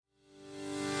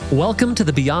Welcome to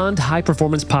the Beyond High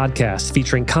Performance podcast,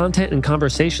 featuring content and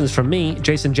conversations from me,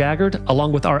 Jason Jaggard,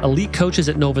 along with our elite coaches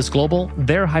at Novus Global,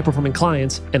 their high-performing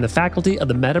clients, and the faculty of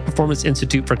the Meta Performance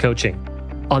Institute for Coaching.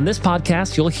 On this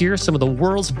podcast, you'll hear some of the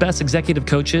world's best executive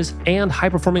coaches and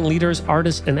high-performing leaders,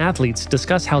 artists, and athletes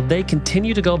discuss how they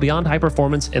continue to go beyond high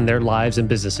performance in their lives and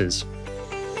businesses.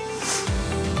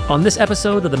 On this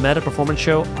episode of the Meta Performance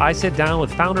Show, I sit down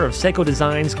with founder of Seiko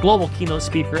Designs, global keynote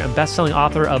speaker, and best-selling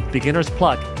author of Beginner's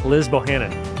Pluck, Liz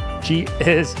Bohannon. She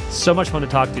is so much fun to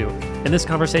talk to. In this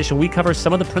conversation, we cover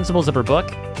some of the principles of her book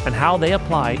and how they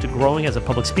apply to growing as a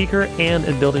public speaker and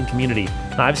in building community.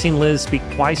 Now, I've seen Liz speak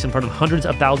twice in front of hundreds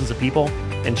of thousands of people,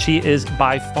 and she is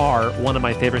by far one of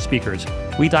my favorite speakers.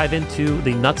 We dive into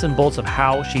the nuts and bolts of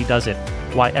how she does it,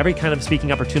 why every kind of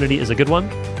speaking opportunity is a good one,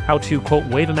 how to, quote,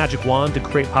 wave a magic wand to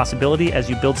create possibility as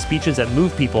you build speeches that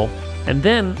move people. And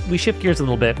then we shift gears a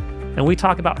little bit and we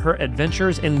talk about her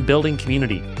adventures in building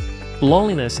community.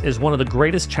 Loneliness is one of the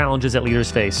greatest challenges that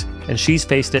leaders face, and she's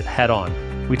faced it head on.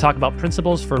 We talk about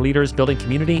principles for leaders building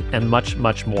community and much,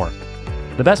 much more.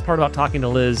 The best part about talking to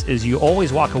Liz is you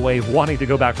always walk away wanting to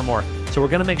go back for more. So we're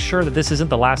going to make sure that this isn't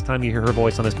the last time you hear her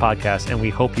voice on this podcast, and we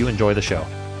hope you enjoy the show.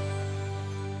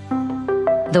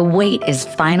 The wait is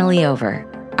finally over.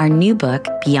 Our new book,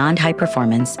 Beyond High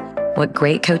Performance, What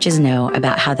Great Coaches Know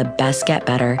About How the Best Get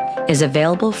Better, is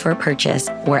available for purchase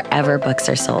wherever books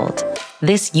are sold.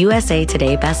 This USA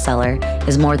Today bestseller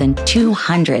is more than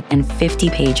 250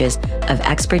 pages of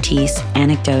expertise,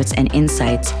 anecdotes, and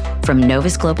insights from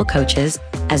Novus Global coaches,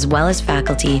 as well as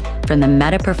faculty from the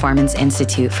Meta Performance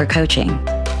Institute for Coaching.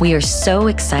 We are so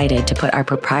excited to put our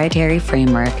proprietary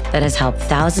framework that has helped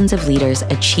thousands of leaders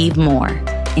achieve more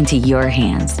into your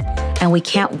hands. And we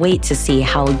can't wait to see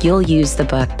how you'll use the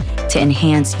book to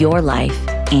enhance your life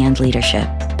and leadership.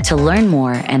 To learn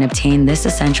more and obtain this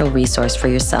essential resource for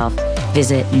yourself,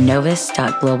 visit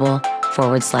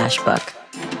novus.global/book.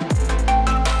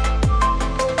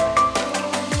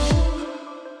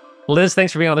 Liz,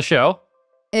 thanks for being on the show.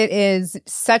 It is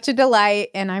such a delight,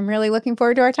 and I'm really looking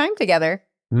forward to our time together.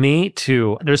 Me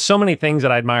too. There's so many things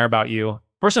that I admire about you.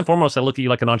 First and foremost, I look at you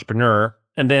like an entrepreneur.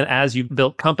 And then as you've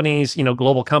built companies,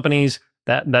 global companies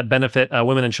that benefit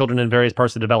women and children in various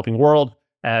parts of the developing world,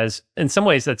 as in some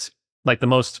ways, that's like the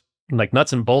most like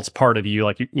nuts and bolts part of you,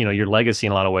 like, your legacy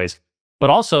in a lot of ways. But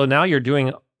also now you're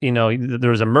doing,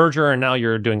 there was a merger and now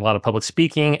you're doing a lot of public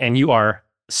speaking and you are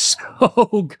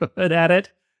so good at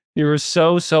it. You're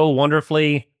so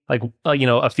wonderfully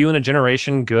a few in a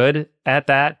generation good at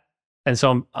that. And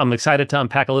so I'm excited to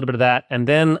unpack a little bit of that. And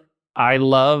then I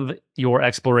love your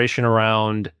exploration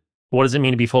around what does it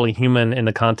mean to be fully human in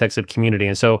the context of community.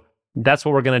 And so that's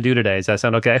what we're going to do today. Does that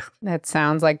sound okay? That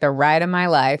sounds like the ride of my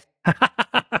life.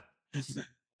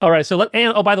 All right. So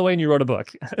by the way, and you wrote a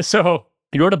book. So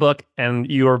you wrote a book and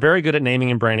you are very good at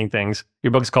naming and branding things.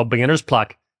 Your book is called Beginner's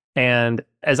Pluck. And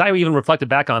as I even reflected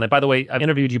back on it, by the way, I've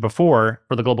interviewed you before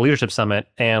for the Global Leadership Summit,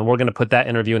 and we're going to put that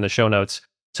interview in the show notes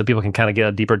so people can kind of get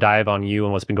a deeper dive on you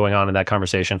and what's been going on in that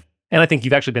conversation. And I think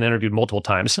you've actually been interviewed multiple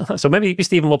times. So maybe,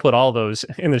 Stephen, we'll put all those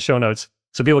in the show notes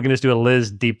so people can just do a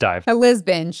Liz deep dive. A Liz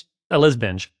binge.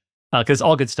 Because it's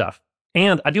all good stuff.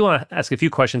 And I do want to ask a few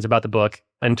questions about the book.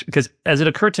 And because as it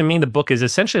occurred to me, the book is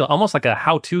essentially almost like a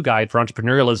how-to guide for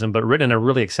entrepreneurialism, but written in a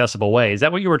really accessible way. Is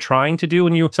that what you were trying to do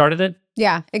when you started it?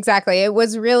 Yeah, exactly. It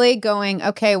was really going,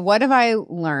 okay, what have I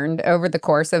learned over the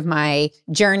course of my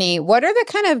journey? What are the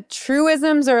kind of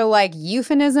truisms or like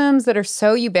euphemisms that are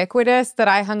so ubiquitous that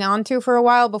I hung on to for a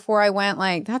while before I went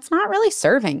like, that's not really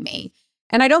serving me.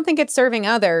 And I don't think it's serving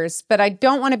others, but I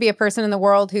don't want to be a person in the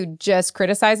world who just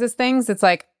criticizes things. It's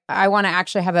like, I want to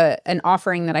actually have an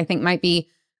offering that I think might be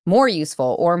more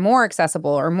useful or more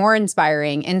accessible or more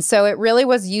inspiring. And so it really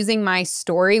was using my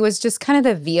story was just kind of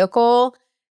the vehicle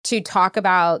to talk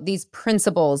about these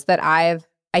principles that I've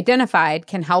identified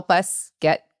can help us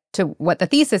get to what the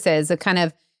thesis is, a kind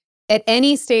of at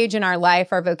any stage in our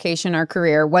life, our vocation, our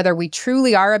career, whether we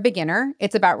truly are a beginner,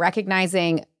 it's about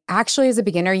recognizing actually as a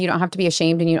beginner, you don't have to be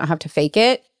ashamed and you don't have to fake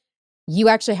it. You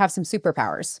actually have some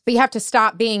superpowers, but you have to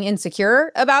stop being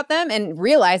insecure about them and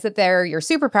realize that they're your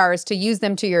superpowers to use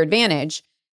them to your advantage.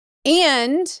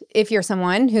 And if you're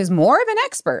someone who's more of an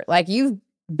expert, like you've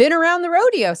been around the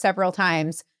rodeo several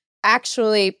times,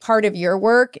 actually part of your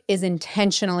work is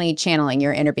intentionally channeling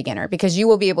your inner beginner because you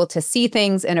will be able to see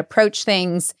things and approach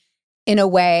things in a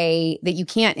way that you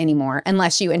can't anymore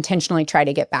unless you intentionally try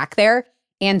to get back there.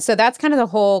 And so that's kind of the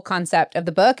whole concept of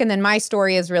the book. And then my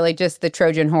story is really just the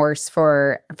Trojan horse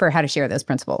for how to share those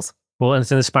principles. Well, and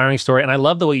it's an inspiring story. And I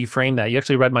love the way you framed that. You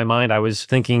actually read my mind. I was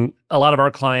thinking a lot of our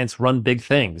clients run big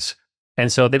things.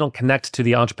 And so they don't connect to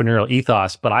the entrepreneurial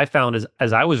ethos. But I found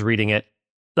as I was reading it,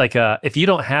 like if you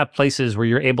don't have places where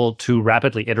you're able to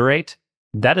rapidly iterate,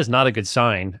 that is not a good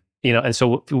sign. And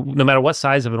so no matter what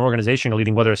size of an organization you're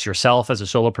leading, whether it's yourself as a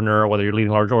solopreneur or whether you're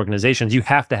leading large organizations, you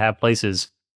have to have places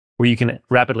where you can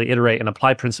rapidly iterate and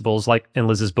apply principles like in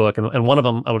Liz's book. And one of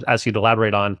them I would ask you to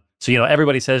elaborate on. So,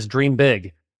 everybody says dream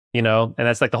big, and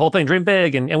that's like the whole thing, dream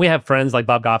big. And we have friends like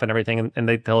Bob Goff and everything, and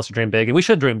they tell us to dream big, and we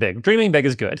should dream big. Dreaming big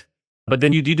is good. But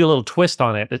then you do a little twist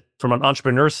on it from an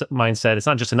entrepreneur's mindset. It's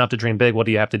not just enough to dream big. What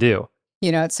do you have to do?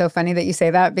 It's so funny that you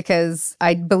say that because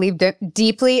I believe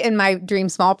deeply in my dream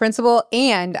small principle.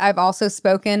 And I've also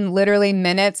spoken literally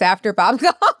minutes after Bob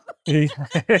Goff Yeah.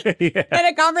 at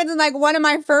a conference. And like one of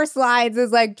my first slides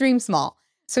is like dream small.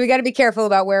 So we got to be careful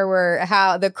about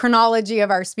how the chronology of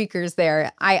our speakers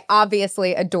there. I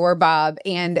obviously adore Bob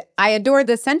and I adore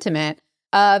the sentiment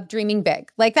of dreaming big.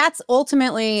 Like that's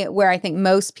ultimately where I think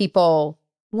most people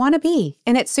want to be.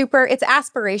 And it's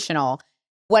aspirational.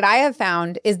 What I have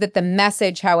found is that the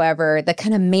message, however, the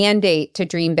kind of mandate to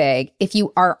dream big, if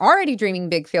you are already dreaming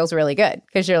big, feels really good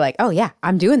because you're like, oh yeah,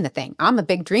 I'm doing the thing. I'm a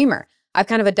big dreamer. I've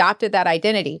kind of adopted that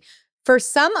identity. For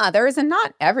some others, and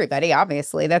not everybody,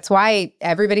 obviously, that's why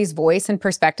everybody's voice and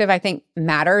perspective, I think,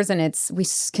 matters. And we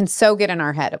can so get in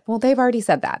our head, well, they've already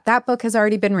said that. That book has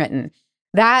already been written.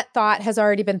 That thought has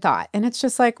already been thought. And it's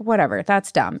just like, whatever,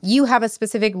 that's dumb. You have a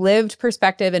specific lived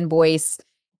perspective and voice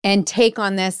and take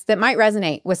on this that might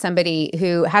resonate with somebody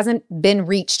who hasn't been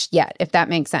reached yet, if that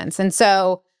makes sense. And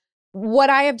so what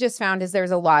I have just found is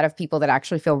there's a lot of people that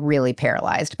actually feel really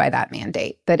paralyzed by that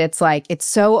mandate, that it's like, it's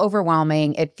so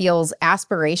overwhelming. It feels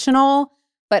aspirational,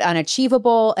 but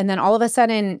unachievable. And then all of a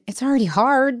sudden, it's already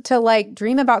hard to like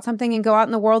dream about something and go out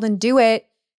in the world and do it.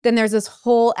 Then there's this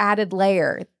whole added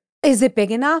layer. Is it big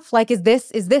enough? Like, is this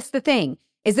the thing?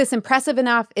 Is this impressive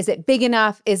enough? Is it big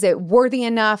enough? Is it worthy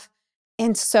enough?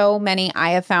 And so many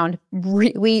I have found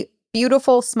really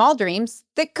beautiful small dreams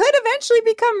that could eventually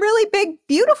become really big,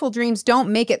 beautiful dreams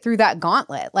don't make it through that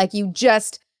gauntlet. Like you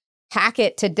just hack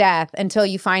it to death until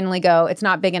you finally go, it's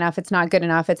not big enough, it's not good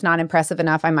enough, it's not impressive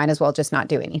enough, I might as well just not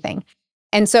do anything.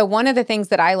 And so one of the things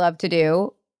that I love to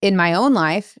do in my own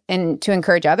life and to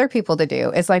encourage other people to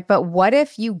do is like, but what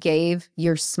if you gave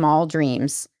your small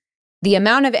dreams the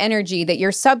amount of energy that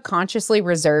you're subconsciously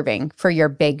reserving for your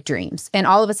big dreams and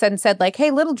all of a sudden said like, hey,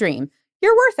 little dream,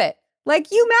 you're worth it.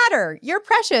 Like you matter, you're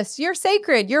precious, you're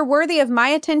sacred, you're worthy of my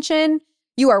attention.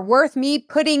 You are worth me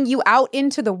putting you out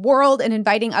into the world and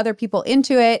inviting other people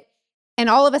into it. And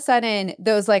all of a sudden,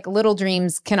 those like little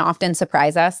dreams can often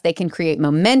surprise us. They can create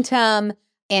momentum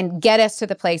and get us to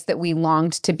the place that we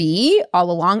longed to be all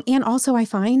along. And also I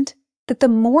find that the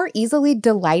more easily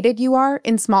delighted you are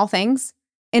in small things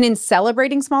and in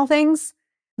celebrating small things,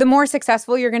 the more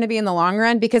successful you're going to be in the long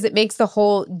run because it makes the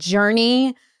whole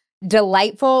journey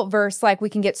delightful versus like we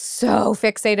can get so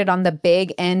fixated on the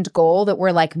big end goal that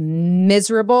we're like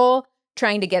miserable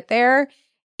trying to get there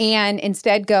and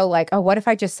instead go like, oh, what if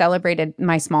I just celebrated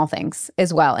my small things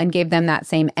as well and gave them that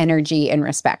same energy and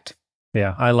respect?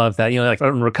 Yeah, I love that. Like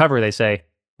in recovery, they say,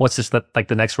 what's this like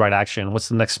the next right action? What's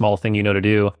the next small thing to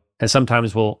do? And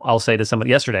sometimes I'll say to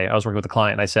somebody, yesterday, I was working with a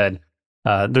client and I said,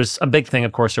 there's a big thing,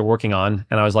 of course, they're working on.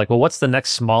 And I was like, well, what's the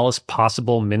next smallest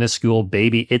possible minuscule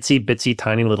baby, itsy bitsy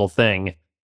tiny little thing?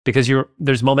 Because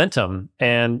there's momentum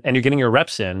and you're getting your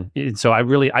reps in. So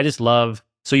I just love,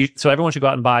 so everyone should go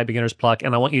out and buy Beginner's Pluck.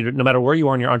 And I want you to, no matter where you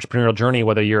are in your entrepreneurial journey,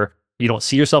 whether you don't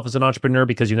see yourself as an entrepreneur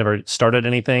because you never started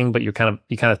anything, but you kind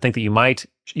of think that you might,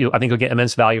 I think you'll get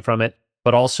immense value from it.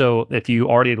 But also if you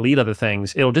already lead other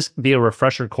things, it'll just be a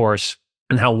refresher course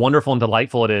and how wonderful and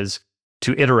delightful it is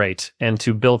to iterate and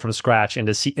to build from scratch and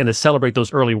to celebrate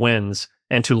those early wins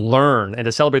and to learn and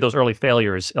to celebrate those early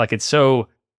failures. Like it's so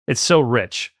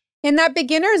rich. And that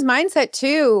beginner's mindset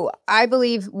too, I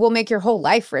believe will make your whole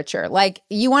life richer. Like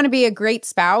you want to be a great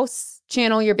spouse,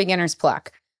 channel your beginner's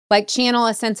pluck. Like channel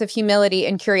a sense of humility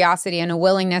and curiosity and a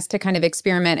willingness to kind of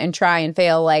experiment and try and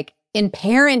fail. Like in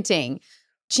parenting,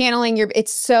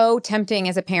 it's so tempting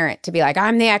as a parent to be like,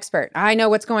 I'm the expert. I know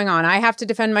what's going on. I have to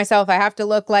defend myself. I have to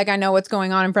look like I know what's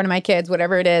going on in front of my kids,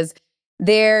 whatever it is.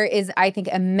 There is, I think,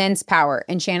 immense power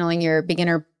in channeling your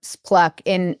beginner's pluck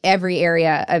in every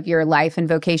area of your life and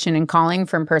vocation and calling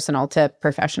from personal to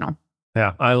professional.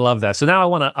 Yeah, I love that. So now I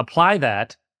want to apply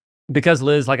that because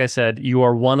Liz, like I said, you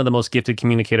are one of the most gifted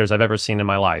communicators I've ever seen in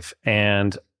my life.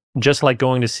 And just like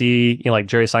going to see, like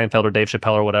Jerry Seinfeld or Dave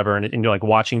Chappelle or whatever, and you're like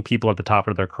watching people at the top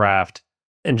of their craft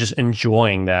and just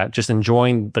enjoying that, just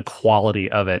enjoying the quality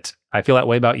of it. I feel that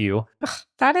way about you.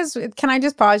 Can I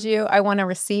just pause you? I want to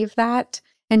receive that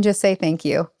and just say thank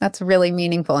you. That's really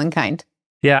meaningful and kind.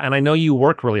 Yeah, and I know you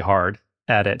work really hard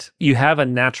at it. You have a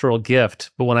natural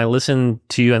gift, but when I listen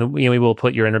to you, and we will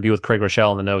put your interview with Craig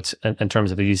Rochelle in the notes in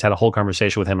terms of you just had a whole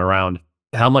conversation with him around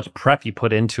how much prep you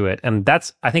put into it. And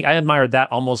I think I admired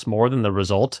that almost more than the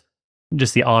result,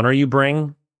 just the honor you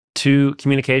bring to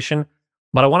communication.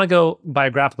 But I want to go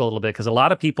biographical a little bit because a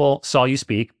lot of people saw you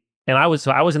speak. And I was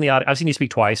in the audience. I've seen you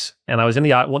speak twice, and I was in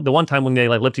the one time when they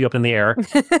like lifted you up in the air.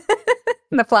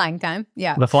 The flying time.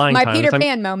 Yeah. The flying My time. Peter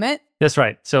Pan moment. That's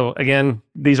right. So again,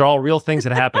 these are all real things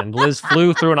that happened. Liz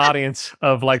flew through an audience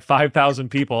of like 5,000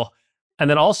 people. And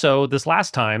then also this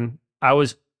last time I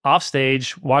was off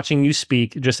stage watching you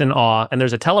speak just in awe, and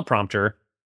there's a teleprompter.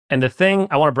 And the thing,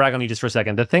 I want to brag on you just for a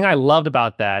second. The thing I loved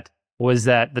about that was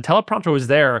that the teleprompter was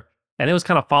there and it was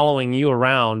kind of following you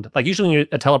around. Like usually when you're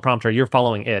a teleprompter, you're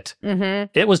following it.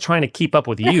 Mm-hmm. It was trying to keep up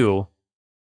with you.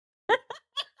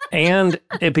 And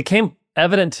it became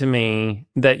evident to me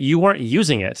that you weren't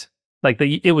using it. Like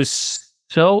it was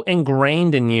so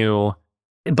ingrained in you,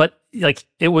 but like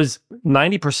it was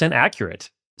 90%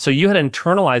 accurate. So you had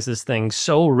internalized this thing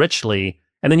so richly,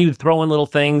 and then you'd throw in little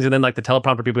things, and then like the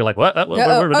teleprompter people be like, "What?" No.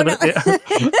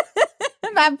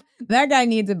 That guy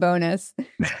needs a bonus.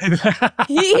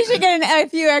 He should get a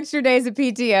few extra days of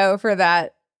PTO for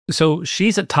that. So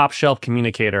she's a top shelf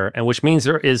communicator, and which means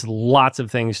there is lots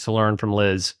of things to learn from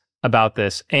Liz about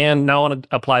this. And now I want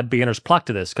to apply beginner's pluck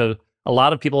to this because a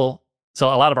lot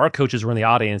of our coaches were in the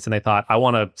audience and they thought, I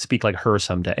want to speak like her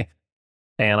someday.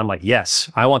 And I'm like,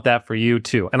 yes, I want that for you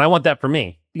too. And I want that for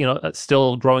me. You know,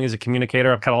 still growing as a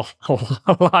communicator, I've got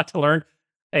a lot to learn.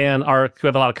 And we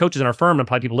have a lot of coaches in our firm and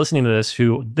probably people listening to this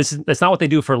who it's not what they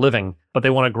do for a living, but they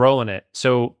want to grow in it.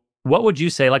 So what would you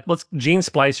say, like let's gene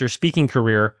splice your speaking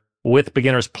career with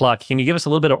beginner's pluck. Can you give us a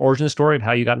little bit of origin story of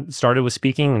how you got started with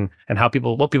speaking and what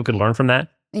people could learn from that?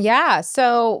 Yeah.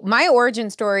 So my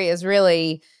origin story is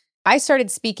really, I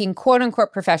started speaking quote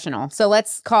unquote professional. So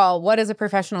let's call, what is a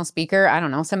professional speaker? I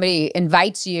don't know. Somebody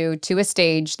invites you to a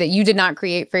stage that you did not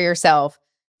create for yourself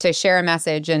to share a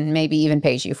message and maybe even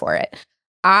pays you for it.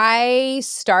 I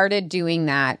started doing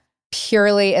that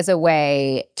purely as a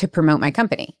way to promote my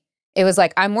company. It was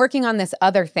like, I'm working on this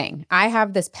other thing. I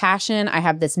have this passion. I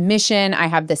have this mission. I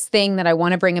have this thing that I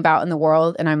want to bring about in the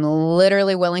world. And I'm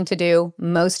literally willing to do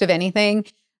most of anything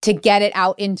to get it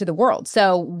out into the world.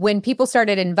 So when people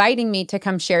started inviting me to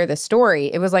come share the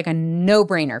story, it was like a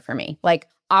no-brainer for me. Like,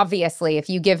 obviously, if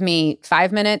you give me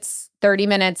 5 minutes, 30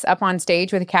 minutes up on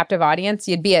stage with a captive audience,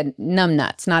 you'd be a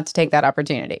numbnuts not to take that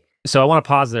opportunity. So I want to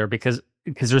pause there because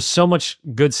there's so much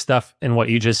good stuff in what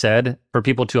you just said for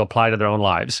people to apply to their own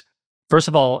lives. First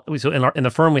of all, so in the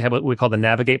firm, we have what we call the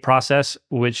Navigate process,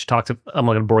 which I'm not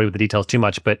going to bore you with the details too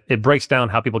much, but it breaks down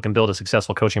how people can build a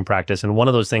successful coaching practice. And one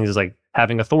of those things is like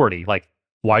having authority. Like,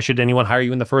 why should anyone hire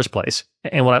you in the first place?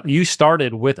 And you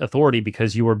started with authority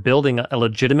because you were building a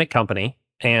legitimate company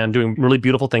and doing really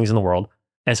beautiful things in the world.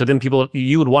 And so then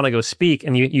you would want to go speak,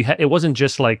 and it wasn't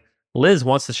just like, Liz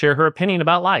wants to share her opinion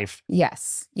about life.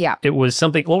 Yes. Yeah. It was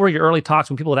something. What were your early talks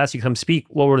when people would ask you to come speak?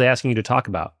 What were they asking you to talk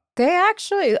about? They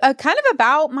actually kind of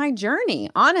about my journey,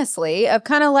 honestly, of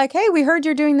kind of like, hey, we heard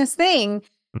you're doing this thing.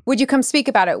 Would you come speak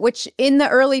about it? Which in the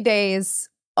early days,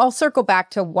 I'll circle back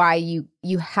to why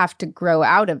you have to grow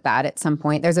out of that at some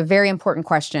point. There's a very important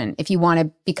question. If you want to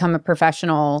become a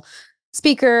professional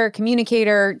speaker,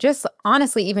 communicator, just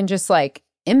honestly, even just like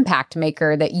impact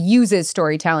maker that uses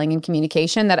storytelling and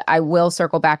communication, that I will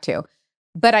circle back to.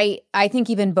 But I think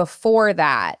even before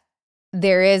that,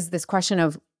 there is this question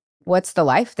of what's the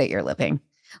life that you're living?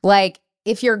 Like,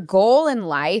 if your goal in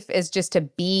life is just to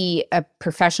be a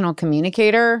professional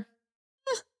communicator,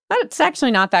 that's actually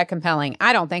not that compelling.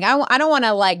 I don't think. I don't want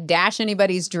to like dash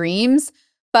anybody's dreams,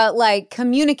 but like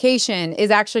communication is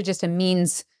actually just a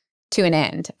means to an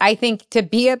end. I think to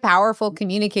be a powerful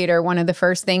communicator, one of the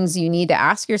first things you need to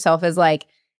ask yourself is like,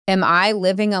 am I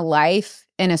living a life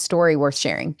and a story worth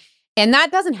sharing? And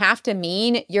that doesn't have to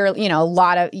mean you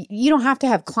don't have to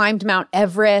have climbed Mount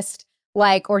Everest,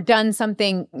 like, or done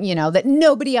something, that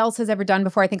nobody else has ever done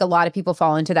before. I think a lot of people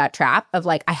fall into that trap of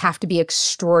like, I have to be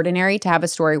extraordinary to have a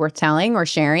story worth telling or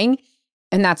sharing.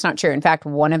 And that's not true. In fact,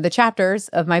 one of the chapters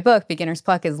of my book, Beginner's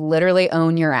Pluck, is literally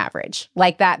own your average.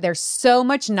 Like that, there's so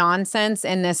much nonsense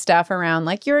in this stuff around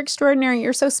like, you're extraordinary,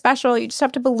 you're so special, you just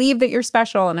have to believe that you're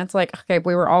special. And it's like, okay, if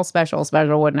we were all special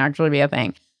wouldn't actually be a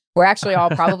thing. We're actually all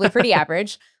probably pretty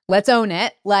average. Let's own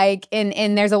it. Like,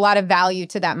 and there's a lot of value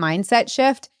to that mindset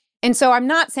shift. And so I'm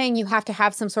not saying you have to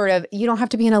have you don't have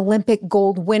to be an Olympic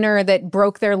gold winner that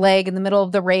broke their leg in the middle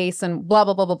of the race and blah,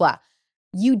 blah, blah, blah, blah.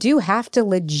 you do have to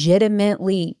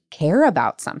legitimately care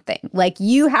about something. Like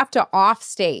you have to off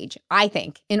stage, I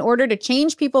think, in order to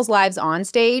change people's lives on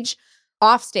stage,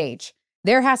 off stage,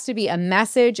 there has to be a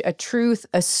message, a truth,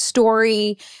 a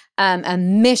story, a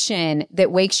mission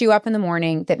that wakes you up in the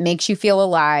morning, that makes you feel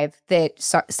alive, that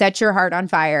sets your heart on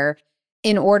fire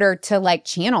in order to like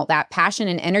channel that passion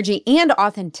and energy and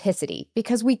authenticity,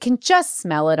 because we can just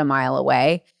smell it a mile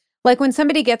away. Like when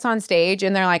somebody gets on stage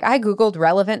and they're like, I Googled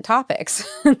relevant topics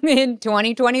in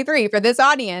 2023 for this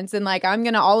audience, and like, I'm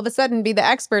going to all of a sudden be the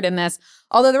expert in this.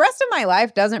 Although the rest of my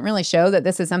life doesn't really show that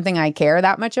this is something I care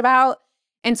that much about.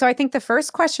 And so I think the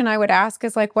first question I would ask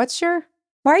is like, why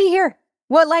are you here?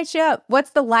 What lights you up?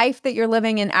 What's the life that you're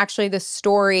living, and actually the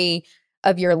story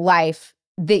of your life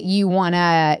that you want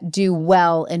to do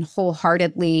well and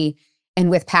wholeheartedly and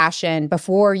with passion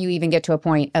before you even get to a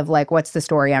point of like, what's the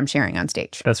story I'm sharing on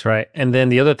stage? That's right. And then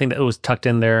the other thing that was tucked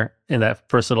in there in that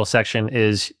first little section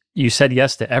is you said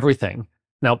yes to everything.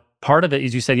 Now, part of it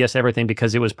is you said yes to everything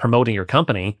because it was promoting your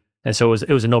company. And so it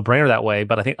was a no-brainer that way.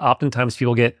 But I think oftentimes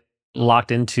people get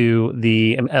locked into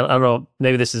I don't know,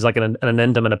 maybe this is like an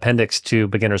addendum, an appendix to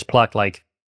Beginner's Pluck. Like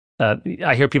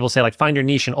I hear people say like, find your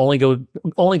niche and only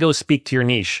go speak to your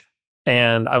niche.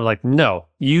 And I'm like, no,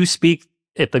 you speak.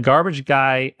 If the garbage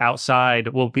guy outside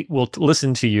will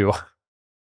listen to you,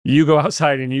 you go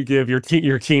outside and you give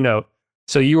your keynote.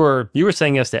 So you were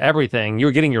saying yes to everything. You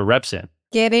were getting your reps in.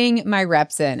 Getting my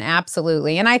reps in,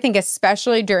 absolutely. And I think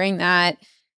especially during that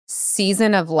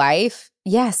season of life,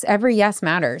 yes, every yes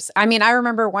matters. I mean, I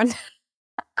remember once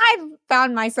I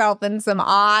found myself in some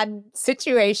odd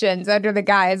situations under the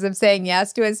guise of saying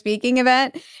yes to a speaking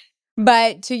event.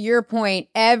 But to your point,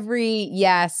 every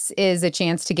yes is a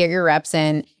chance to get your reps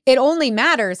in. It only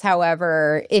matters,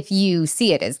 however, if you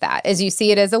see it as that, as you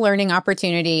see it as a learning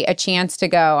opportunity, a chance to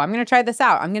go, I'm going to try this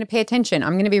out. I'm going to pay attention.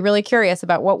 I'm going to be really curious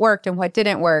about what worked and what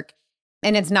didn't work.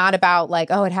 And it's not about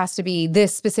like, oh, it has to be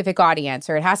this specific audience,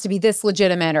 or it has to be this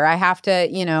legitimate, or I have to,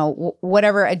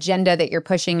 whatever agenda that you're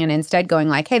pushing, and instead going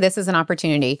like, hey, this is an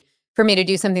opportunity for me to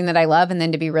do something that I love, and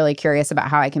then to be really curious about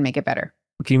how I can make it better.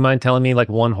 Can you mind telling me like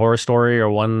one horror story or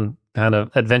one kind of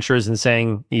adventures in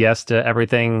saying yes to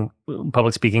everything,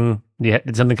 public speaking?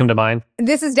 Did something come to mind?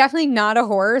 This is definitely not a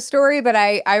horror story, but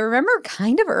I remember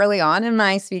kind of early on in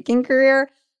my speaking career,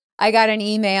 I got an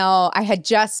email. I had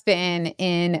just been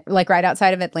in like right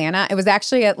outside of Atlanta. It was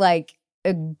actually at like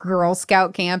a Girl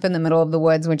Scout camp in the middle of the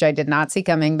woods, which I did not see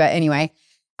coming. But anyway,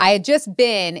 I had just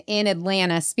been in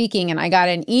Atlanta speaking, and I got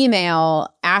an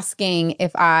email asking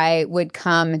if I would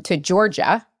come to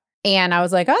Georgia. And I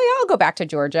was like, oh yeah, I'll go back to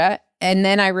Georgia. And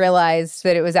then I realized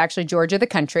that it was actually Georgia the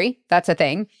country. That's a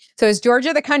thing. So it's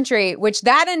Georgia the country, which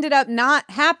that ended up not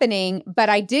happening. But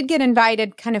I did get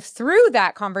invited kind of through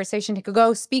that conversation to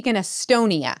go speak in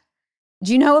Estonia.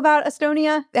 Do you know about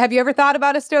Estonia? Have you ever thought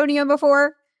about Estonia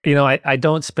before? I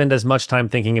don't spend as much time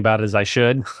thinking about it as I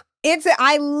should.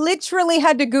 I literally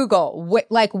had to Google,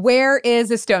 where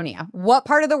is Estonia? What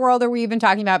part of the world are we even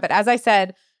talking about? But as I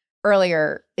said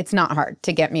earlier, it's not hard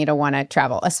to get me to want to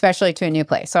travel, especially to a new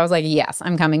place. So I was like, yes,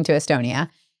 I'm coming to Estonia.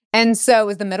 And so it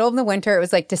was the middle of the winter. It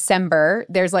was like December.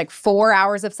 There's like 4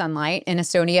 hours of sunlight in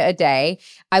Estonia a day.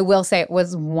 I will say it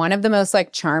was one of the most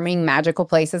like charming, magical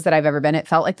places that I've ever been. It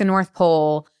felt like the North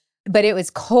Pole, but it was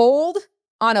cold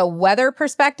on a weather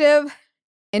perspective.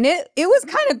 And it was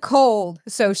kind of cold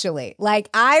socially. Like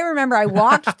I remember I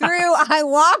walked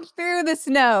through the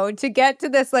snow to get to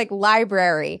this like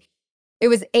library. It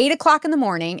was 8:00 in the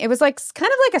morning. It was like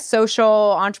kind of like a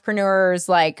social entrepreneurs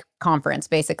like conference,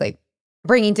 basically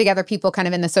bringing together people kind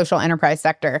of in the social enterprise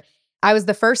sector. I was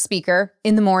the first speaker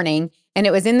in the morning, and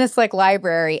it was in this like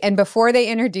library. And before they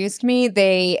introduced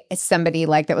me, somebody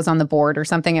like that was on the board or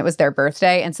something, it was their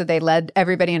birthday. And so they led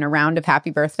everybody in a round of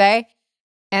happy birthday.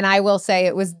 And I will say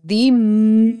it was the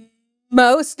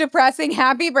most depressing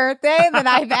happy birthday that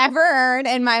I've ever earned.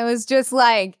 And I was just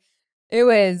like, it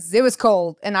was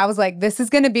cold. And I was like, this is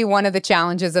going to be one of the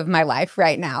challenges of my life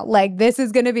right now. Like, this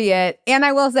is going to be it. And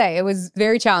I will say it was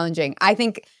very challenging. I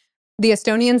think the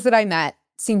Estonians that I met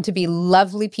seem to be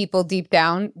lovely people deep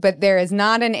down, but there is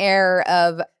not an air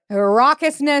of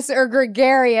raucousness or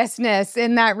gregariousness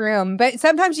in that room. But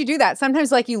sometimes you do that.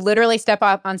 Sometimes like you literally step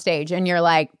up on stage and you're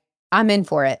like, I'm in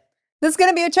for it. This is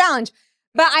going to be a challenge.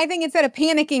 But I think instead of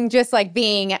panicking, just like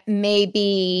being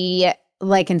maybe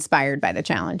like inspired by the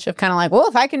challenge of kind of like, well,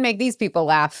 if I can make these people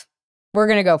laugh, we're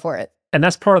going to go for it. And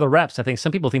that's part of the reps. I think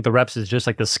some people think the reps is just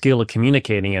like the skill of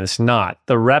communicating, and it's not.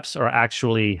 The reps are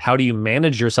actually how do you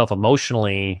manage yourself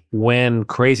emotionally when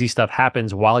crazy stuff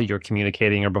happens while you're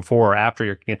communicating or before or after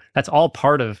you're. That's all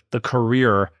part of the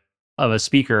career of a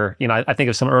speaker. I think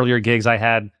of some earlier gigs I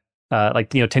had,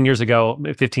 10 years ago,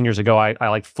 15 years ago, I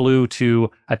like flew to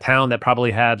a town that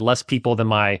probably had less people than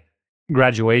my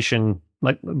graduating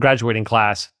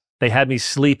class. They had me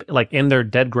sleep like in their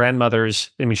dead grandmother's.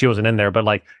 I mean, she wasn't in there,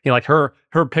 but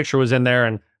her picture was in there,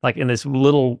 and like in this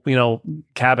little,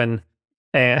 cabin.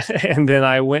 And then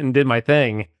I went and did my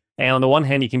thing. And on the one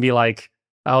hand, you can be like,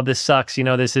 oh, this sucks.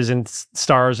 This isn't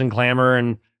stars and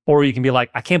glamour. Or you can be like,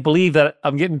 I can't believe that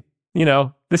I'm getting,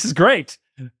 this is great.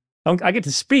 I get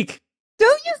to speak.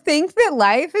 Don't you think that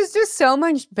life is just so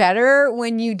much better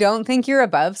when you don't think you're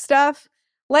above stuff?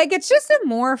 Like, it's just a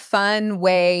more fun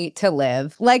way to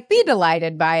live. Like, be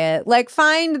delighted by it. Like,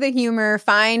 find the humor,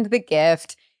 find the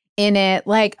gift in it.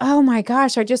 Like, oh my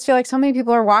gosh, I just feel like so many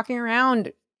people are walking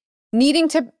around needing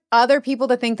other people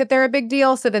to think that they're a big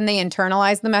deal. So then they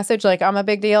internalize the message like, I'm a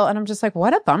big deal. And I'm just like,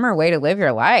 what a bummer way to live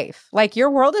your life. Like, your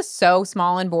world is so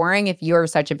small and boring if you're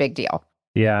such a big deal.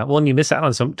 Yeah. Well, and you miss out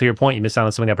on to your point, you miss out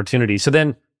on so many opportunities. So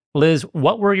then, Liz,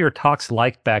 what were your talks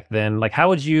like back then? Like, how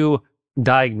would you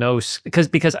diagnose? Because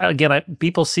again,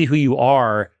 people see who you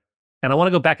are, and I want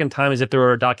to go back in time as if there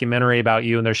were a documentary about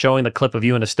you and they're showing the clip of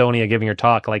you in Estonia giving your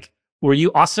talk. Like, were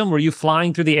you awesome? Were you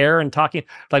flying through the air and talking?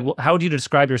 Like, how would you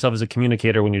describe yourself as a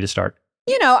communicator when you just start?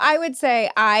 I would say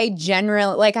I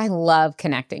generally, I love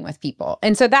connecting with people.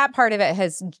 And so that part of it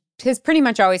has pretty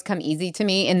much always come easy to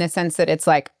me, in the sense that it's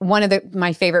like one of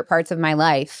my favorite parts of my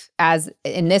life, as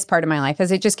in this part of my life,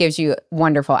 is it just gives you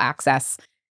wonderful access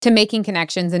to making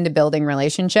connections and to building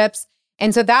relationships.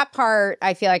 And so that part,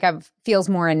 I feel like feels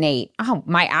more innate. Oh,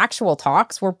 my actual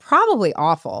talks were probably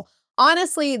awful.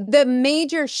 Honestly, the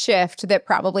major shift that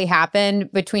probably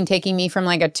happened between taking me from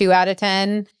like a 2 out of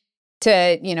 10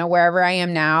 to, wherever I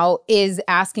am now, is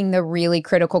asking the really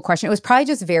critical question. It was probably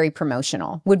just very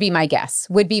promotional, would be my guess,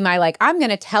 would be my I'm going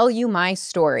to tell you my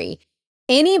story.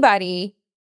 Anybody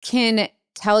can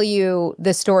tell you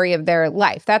the story of their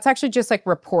life. That's actually just like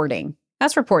reporting.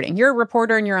 That's reporting. You're a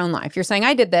reporter in your own life. You're saying,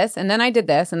 I did this, and then I did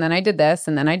this, and then I did this,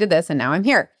 and then I did this, and now I'm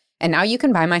here. And now you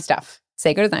can buy my stuff.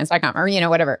 Say godesigns.com or,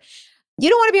 whatever.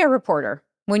 You don't want to be a reporter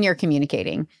when you're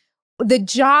communicating. The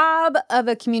job of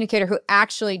a communicator who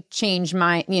actually can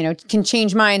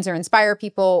change minds or inspire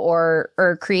people or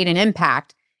create an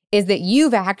impact is that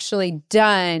you've actually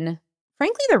done,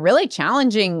 frankly, the really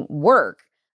challenging work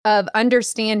of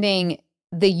understanding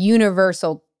the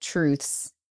universal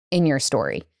truths in your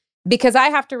story. Because I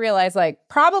have to realize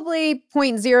probably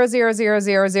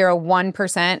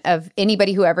 0.00001% of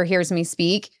anybody who ever hears me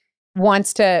speak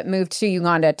wants to move to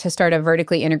Uganda to start a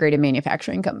vertically integrated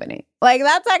manufacturing company.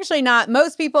 That's actually not,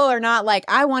 most people are not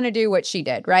I want to do what she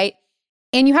did, right?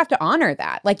 And you have to honor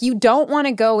that. You don't want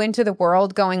to go into the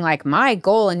world going my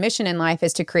goal and mission in life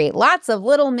is to create lots of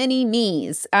little mini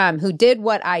me's who did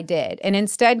what I did. And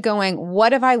instead going,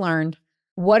 what have I learned?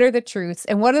 What are the truths?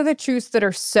 And what are the truths that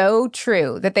are so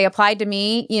true that they applied to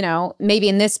me, maybe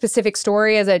in this specific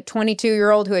story as a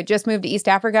 22-year-old who had just moved to East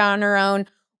Africa on her own,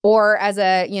 or as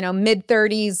a,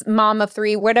 mid-30s mom of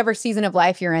 3, whatever season of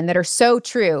life you're in, that are so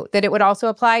true that it would also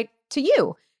apply to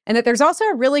you. And that there's also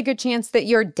a really good chance that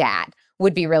your dad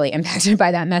would be really impacted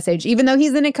by that message, even though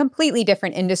he's in a completely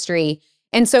different industry.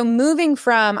 And so moving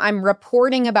from I'm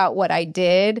reporting about what I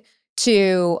did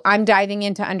to I'm diving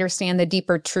in to understand the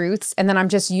deeper truths, and then I'm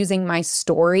just using my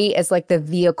story as the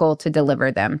vehicle to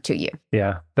deliver them to you.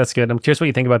 Yeah, that's good. I'm curious what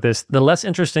you think about this. The less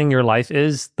interesting your life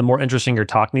is, the more interesting your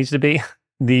talk needs to be.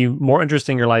 The more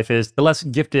interesting your life is, the less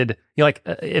gifted,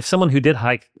 if someone who did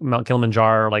hike Mount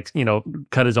Kilimanjaro,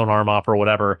 cut his own arm off or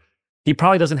whatever, he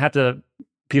probably doesn't have to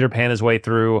Peter Pan his way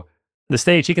through the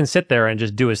stage. He can sit there and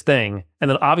just do his thing. And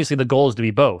then obviously the goal is to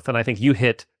be both. And I think you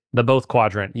hit the both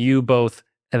quadrant. You both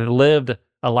have lived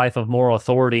a life of moral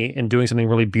authority in doing something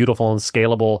really beautiful and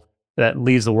scalable that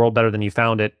leaves the world better than you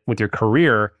found it with your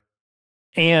career.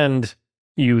 And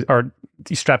you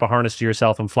strap a harness to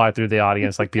yourself and fly through the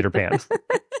audience like Peter Pan.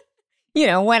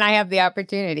 When I have the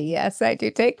opportunity, yes, I do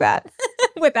take that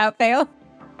without fail.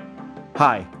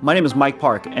 Hi, my name is Mike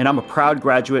Park, and I'm a proud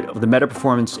graduate of the Meta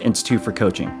Performance Institute for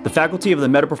Coaching. The faculty of the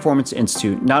Meta Performance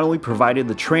Institute not only provided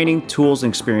the training, tools, and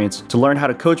experience to learn how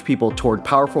to coach people toward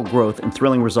powerful growth and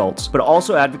thrilling results, but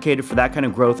also advocated for that kind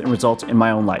of growth and results in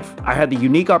my own life. I had the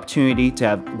unique opportunity to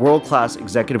have world-class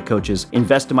executive coaches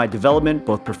invest in my development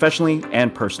both professionally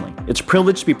and personally. It's a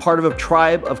privilege to be part of a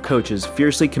tribe of coaches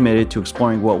fiercely committed to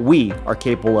exploring what we are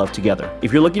capable of together.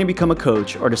 If you're looking to become a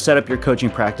coach or to set up your coaching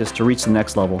practice to reach the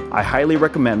next level, I highly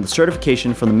recommend the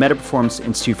certification from the Meta Performance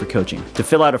Institute for Coaching. To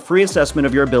fill out a free assessment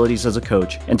of your abilities as a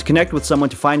coach and to connect with someone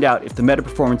to find out if the Meta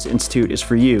Performance Institute is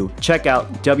for you, check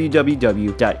out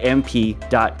www.mp.institute.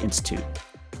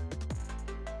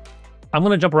 I'm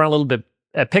going to jump around a little bit.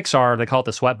 At Pixar, they call it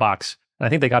the sweatbox. And I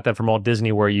think they got that from Walt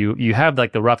Disney, where you have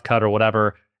like the rough cut or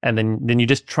whatever, and then you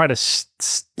just try to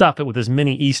stuff it with as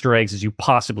many Easter eggs as you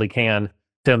possibly can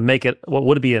to make it, what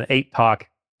would it be, an 8 talk,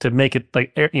 to make it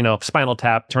like, Spinal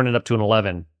Tap, turn it up to an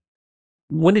 11.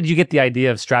 When did you get the idea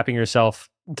of strapping yourself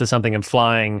to something and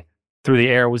flying through the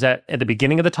air? Was that at the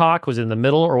beginning of the talk? Was it in the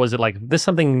middle? Or was it like, this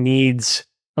something needs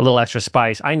a little extra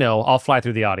spice? I know, I'll fly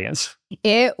through the audience.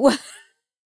 It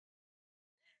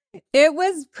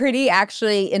was pretty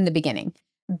actually in the beginning,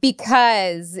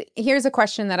 because here's a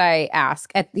question that I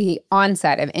ask at the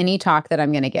onset of any talk that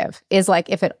I'm going to give is like,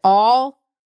 if it all,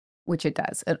 which it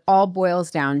does, it all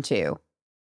boils down to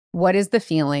what is the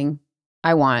feeling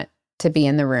I want to be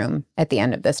in the room at the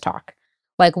end of this talk?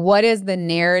 Like, what is the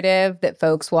narrative that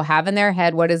folks will have in their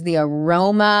head? What is the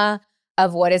aroma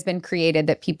of what has been created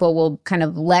that people will kind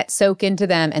of let soak into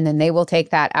them, and then they will take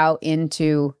that out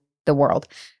into the world?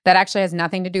 That actually has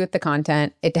nothing to do with the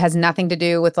content. It has nothing to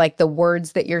do with like the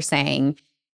words that you're saying.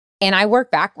 And I work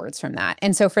backwards from that.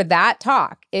 And so for that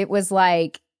talk, it was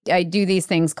like, I do these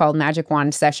things called magic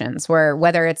wand sessions, where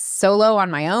whether it's solo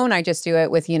on my own, I just do it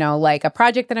with, like a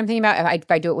project that I'm thinking about. If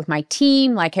I do it with my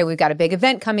team, like, hey, we've got a big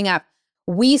event coming up.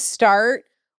 We start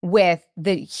with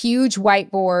the huge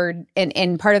whiteboard,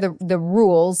 and part of the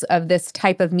rules of this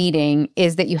type of meeting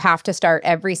is that you have to start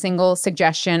every single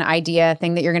suggestion, idea,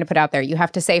 thing that you're going to put out there. You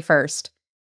have to say first,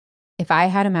 if I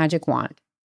had a magic wand,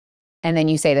 and then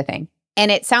you say the thing.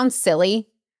 And it sounds silly,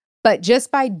 but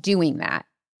just by doing that,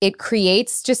 it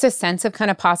creates just a sense of kind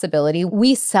of possibility.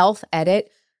 We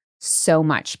self-edit so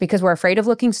much because we're afraid of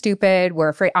looking stupid. We're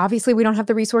afraid, obviously, we don't have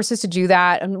the resources to do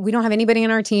that. And we don't have anybody in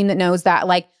our team that knows that.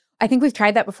 Like, I think we've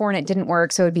tried that before and it didn't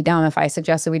work. So it'd be dumb if I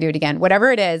suggested we do it again.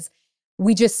 Whatever it is,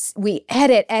 we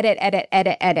edit.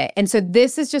 And so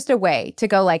this is just a way to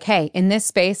go like, hey, in this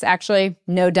space, actually,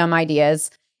 no dumb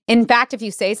ideas. In fact, if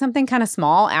you say something kind of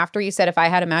small after you said, if I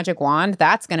had a magic wand,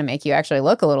 that's going to make you actually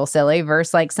look a little silly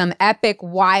versus like some epic,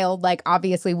 wild, like,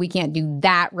 obviously we can't do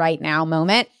that right now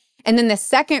moment. And then the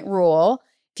second rule,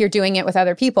 if you're doing it with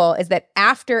other people, is that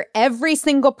after every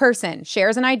single person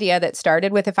shares an idea that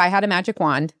started with, if I had a magic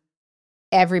wand,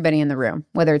 everybody in the room,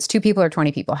 whether it's 2 people or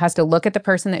 20 people, has to look at the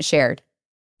person that shared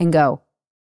and go,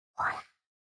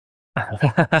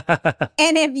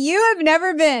 and if you have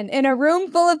never been in a room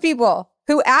full of people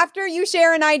who, after you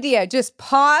share an idea, just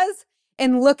pause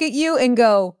and look at you and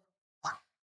go,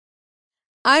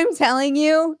 I'm telling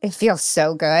you, it feels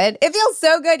so good. It feels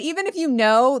so good. Even if you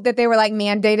know that they were like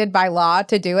mandated by law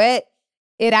to do it,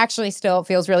 it actually still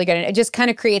feels really good. And it just kind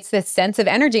of creates this sense of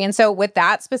energy. And so with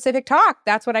that specific talk,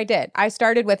 that's what I did. I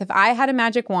started with, if I had a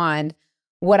magic wand,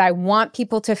 what I want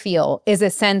people to feel is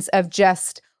a sense of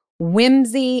just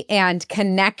whimsy and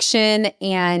connection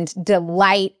and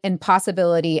delight and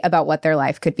possibility about what their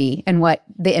life could be and what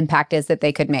the impact is that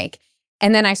they could make.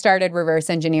 And then I started reverse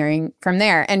engineering from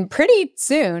there. And pretty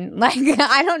soon,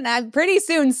 pretty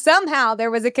soon, somehow there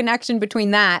was a connection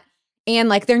between that and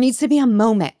like, there needs to be a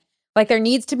moment. Like, there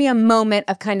needs to be a moment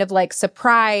of kind of like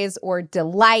surprise or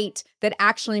delight that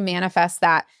actually manifests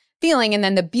that feeling. And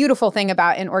then the beautiful thing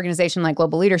about an organization like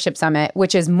Global Leadership Summit,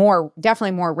 which is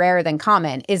definitely more rare than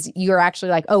common, is you're actually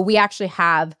like, oh, we actually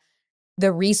have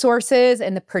the resources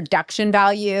and the production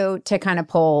value to kind of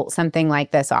pull something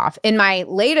like this off. In my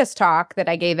latest talk that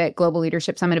I gave at Global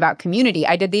Leadership Summit about community,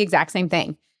 I did the exact same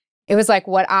thing. It was like,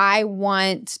 what I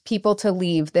want people to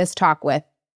leave this talk with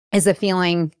is a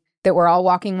feeling that we're all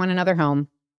walking one another home,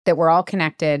 that we're all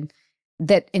connected,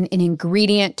 that an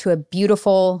ingredient to a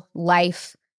beautiful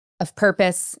life of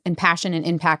purpose and passion and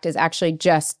impact is actually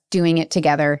just doing it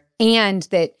together, and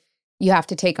that you have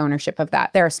to take ownership of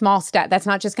that. There are small steps. That's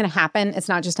not just going to happen. It's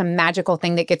not just a magical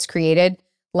thing that gets created.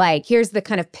 Like, here's the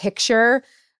kind of picture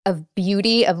of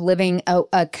beauty of living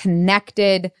a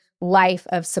connected life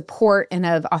of support and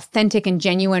of authentic and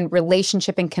genuine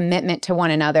relationship and commitment to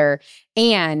one another,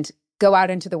 and go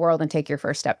out into the world and take your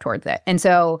first step towards it. And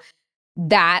so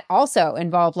that also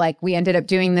involved, like, we ended up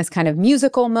doing this kind of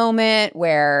musical moment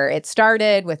where it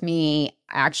started with me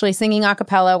actually singing a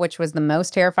cappella, which was the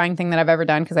most terrifying thing that I've ever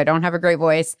done because I don't have a great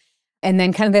voice. And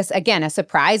then kind of this, again, a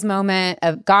surprise moment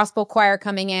of gospel choir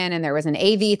coming in, and there was an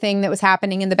AV thing that was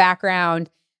happening in the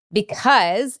background.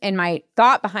 Because, and my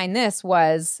thought behind this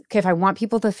was, okay, if I want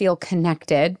people to feel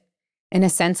connected in a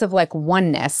sense of like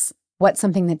oneness, what's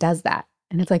something that does that?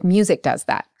 And it's like music does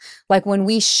that. Like when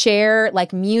we share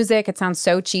like music, it sounds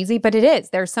so cheesy, but it is.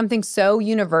 There's something so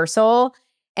universal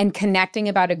and connecting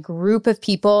about a group of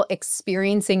people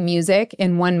experiencing music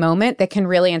in one moment that can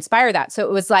really inspire that. So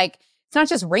it was like, it's not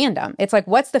just random. It's like,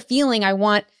 what's the feeling I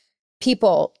want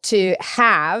people to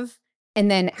have And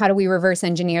then how do we reverse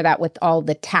engineer that with all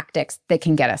the tactics that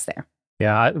can get us there?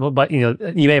 Yeah, but you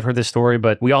may have heard this story,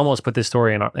 but we almost put this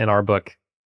story in our book,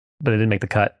 but it didn't make the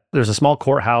cut. There's a small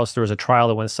courthouse. There was a trial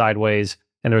that went sideways,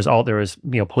 and there was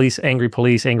police,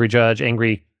 angry judge,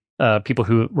 angry people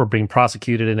who were being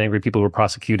prosecuted, and angry people who were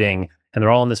prosecuting, and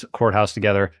they're all in this courthouse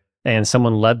together. And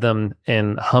someone led them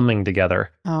in humming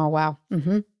together. Oh wow!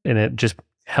 Mm-hmm. And it just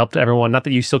helped everyone. Not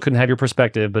that you still couldn't have your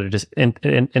perspective, but it just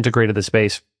integrated the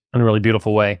space in a really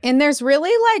beautiful way. And there's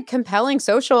really like compelling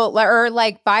social or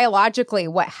like biologically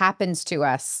what happens to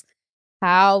us,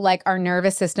 how like our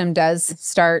nervous system does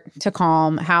start to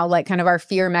calm, how like kind of our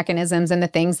fear mechanisms and the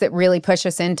things that really push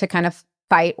us into kind of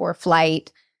fight or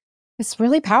flight. It's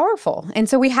really powerful. And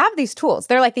so we have these tools.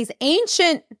 They're like these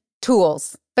ancient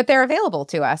tools, but they're available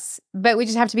to us, but we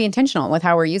just have to be intentional with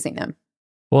how we're using them.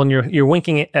 Well, and you're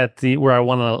winking at where I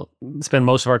want to spend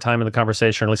most of our time in the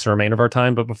conversation, or at least the remainder of our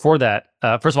time. But before that,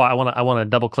 first of all, I want to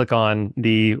double click on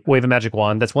the wave a magic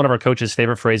wand. That's one of our coaches'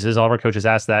 favorite phrases. All of our coaches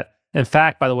ask that. In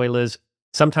fact, by the way, Liz,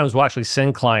 sometimes we'll actually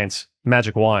send clients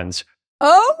magic wands.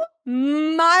 Oh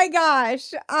my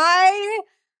gosh. I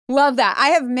love that.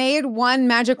 I have made one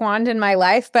magic wand in my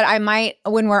life, but I might,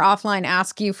 when we're offline,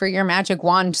 ask you for your magic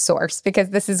wand source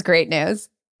because this is great news.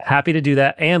 Happy to do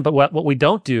that. But what we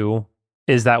don't do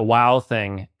is that wow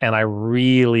thing. And I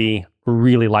really,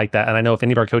 really like that. And I know if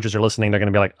any of our coaches are listening, they're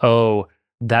going to be like, oh,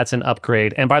 that's an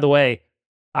upgrade. And by the way,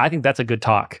 I think that's a good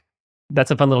talk.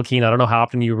 That's a fun little keynote. I don't know how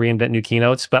often you reinvent new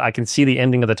keynotes, but I can see the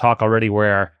ending of the talk already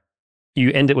where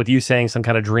you end it with you saying some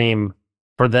kind of dream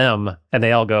for them and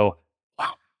they all go,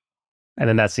 wow. And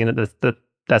then that's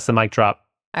the mic drop.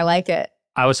 I like it.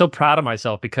 I was so proud of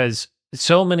myself because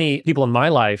so many people in my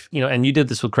life, and you did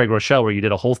this with Craig Rochelle where you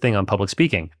did a whole thing on public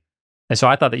speaking. And so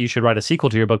I thought that you should write a sequel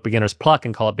to your book, Beginner's Pluck,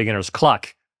 and call it Beginner's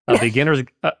Cluck, a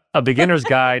beginner's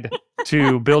guide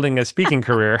to building a speaking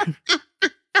career.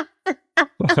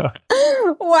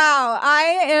 Wow, I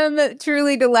am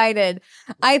truly delighted.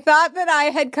 I thought that I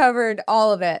had covered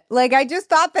all of it. Like I just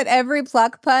thought that every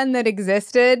pluck pun that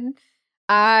existed,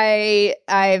 I've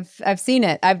seen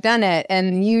it, I've done it,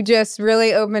 and you just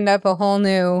really opened up a whole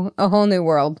new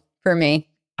world for me.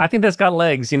 I think that's got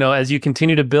legs, as you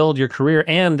continue to build your career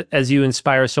and as you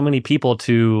inspire so many people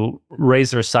to raise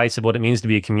their sights of what it means to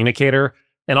be a communicator.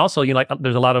 And also,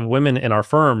 there's a lot of women in our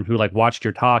firm who watched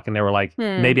your talk and they were like,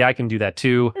 maybe I can do that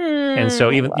too. And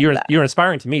so even you're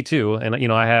inspiring to me too. And,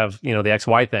 I have, the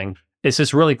XY thing. It's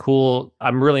just really cool.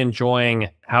 I'm really enjoying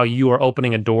how you are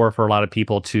opening a door for a lot of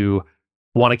people to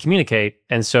want to communicate.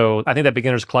 And so I think that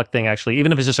beginner's cluck thing, actually,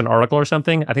 even if it's just an article or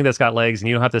something, I think that's got legs and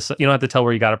you don't have to tell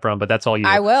where you got it from, but that's all you.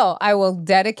 I will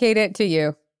dedicate it to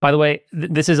you. By the way,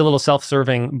 this is a little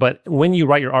self-serving, but when you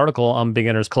write your article on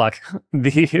Beginner's Cluck,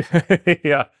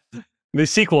 the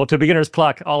sequel to Beginner's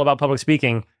Pluck, all about public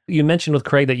speaking, you mentioned with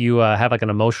Craig that you have like an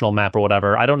emotional map or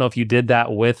whatever. I don't know if you did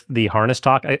that with the harness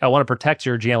talk. I want to protect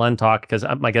your GLN talk because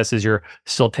my guess is you're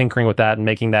still tinkering with that and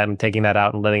making that and taking that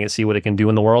out and letting it see what it can do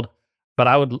in the world.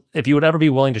 But if you would ever be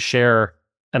willing to share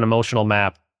an emotional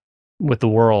map with the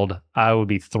world, I would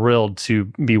be thrilled to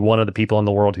be one of the people in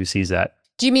the world who sees that.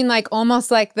 Do you mean like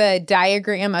almost like the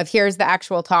diagram of here's the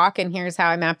actual talk and here's how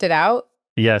I mapped it out?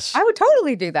 Yes. I would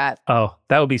totally do that. Oh,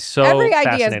 that would be so Every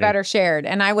idea is better shared.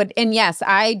 And yes,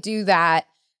 I do that.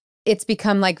 It's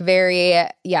become like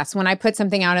when I put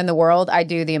something out in the world, I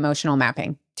do the emotional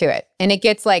mapping to it. And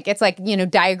it's like,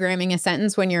 diagramming a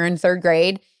sentence when you're in third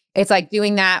grade. It's like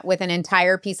doing that with an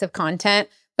entire piece of content,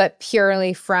 but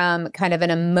purely from kind of an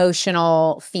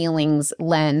emotional feelings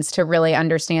lens to really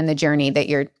understand the journey that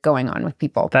you're going on with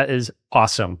people. That is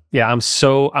awesome. Yeah,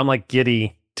 I'm like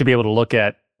giddy to be able to look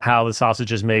at how the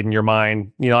sausage is made in your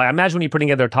mind. I imagine when you're putting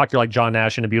together a talk, you're like John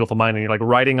Nash in A Beautiful Mind, and you're like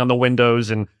writing on the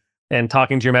windows and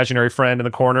talking to your imaginary friend in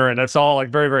the corner, and it's all like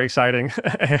very, very exciting.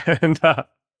 And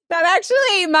that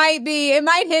actually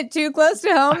might hit too close to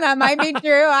home. That might be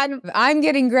true. I'm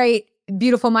getting great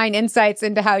Beautiful Mind insights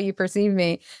into how you perceive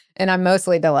me, and I'm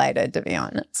mostly delighted, to be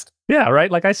honest. Yeah, right.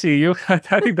 Like I see you. I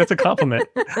think that's a compliment.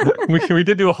 we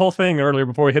did do a whole thing earlier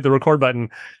before we hit the record button.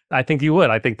 I think you would.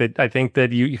 I think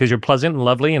that you, because you're pleasant and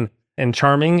lovely and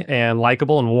charming and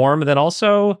likable and warm. And then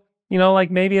also,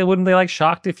 maybe it wouldn't be like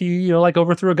shocked if you,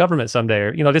 overthrew a government someday,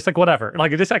 or, just like whatever.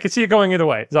 Like I could see it going either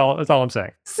way. That's all I'm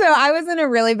saying. So I was in a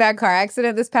really bad car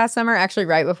accident this past summer, actually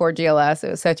right before GLS. It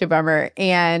was such a bummer.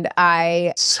 And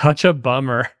Such a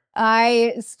bummer.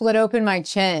 I split open my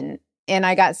chin and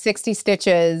I got 60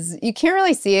 stitches. You can't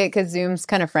really see it because Zoom's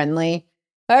kind of friendly.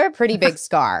 I have a pretty big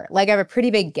scar. Like I have a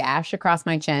pretty big gash across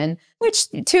my chin, which,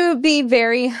 to be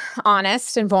very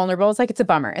honest and vulnerable, it's like it's a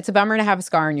bummer. It's a bummer to have a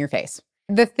scar on your face.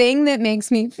 The thing that makes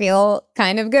me feel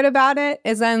kind of good about it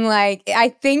is I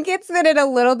think it's that it a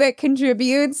little bit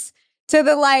contributes to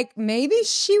the maybe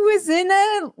she is in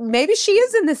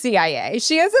the CIA.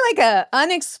 She has a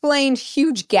unexplained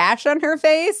huge gash on her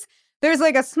face. There's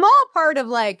a small part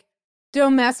of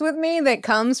don't mess with me that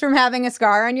comes from having a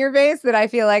scar on your face that I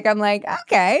feel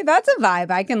okay, that's a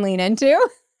vibe I can lean into.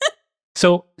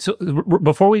 So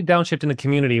before we downshift into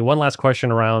community, one last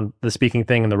question around the speaking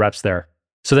thing and the reps there.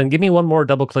 So then give me one more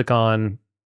double click on,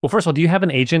 well, first of all, do you have an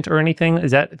agent or anything?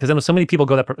 Is that, because I know so many people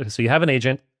go that, so you have an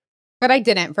agent. But I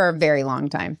didn't for a very long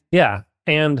time. Yeah.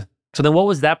 And so then what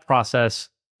was that process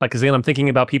like? Because again, I'm thinking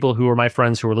about people who are my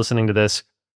friends who are listening to this,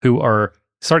 who are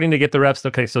starting to get the reps.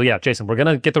 Okay, so yeah, Jason, we're going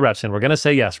to get the reps in. We're going to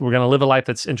say yes. We're going to live a life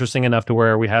that's interesting enough to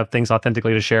where we have things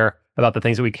authentically to share about the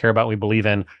things that we care about and we believe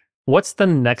in. What's the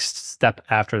next step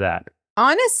after that?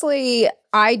 Honestly,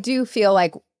 I do feel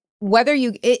like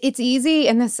it's easy,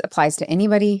 and this applies to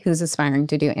anybody who's aspiring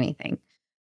to do anything.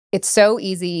 It's so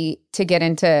easy to get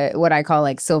into what I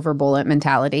call silver bullet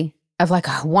mentality of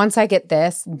once I get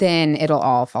this, then it'll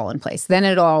all fall in place. Then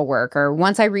it'll all work. Or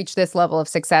once I reach this level of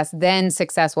success, then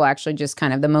success will actually just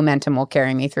the momentum will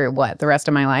carry me through the rest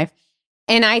of my life.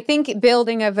 And I think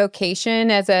building a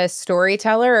vocation as a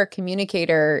storyteller or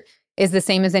communicator is the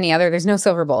same as any other. There's no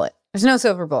silver bullet.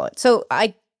 So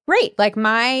great.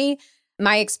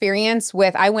 My experience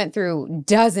I went through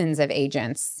dozens of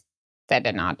agents that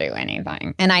did not do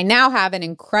anything. And I now have an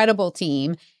incredible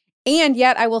team. And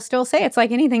yet I will still say it's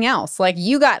like anything else.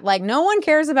 You got no one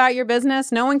cares about your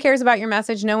business. No one cares about your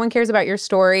message. No one cares about your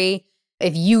story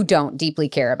if you don't deeply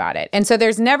care about it. And so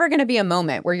there's never going to be a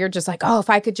moment where you're just oh,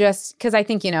 if I could just, because I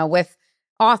think, with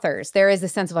authors, there is a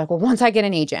sense of well, once I get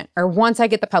an agent or once I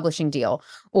get the publishing deal,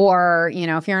 or,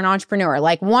 if you're an entrepreneur,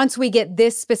 once we get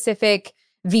this specific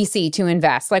VC to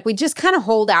invest, we just kind of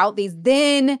hold out these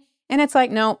then. And it's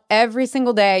no, every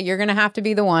single day, you're going to have to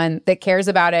be the one that cares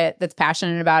about it, that's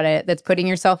passionate about it, that's putting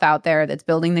yourself out there, that's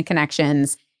building the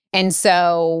connections. And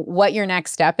so what your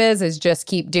next step is just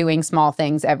keep doing small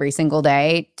things every single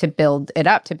day to build it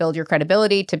up, to build your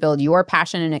credibility, to build your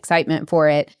passion and excitement for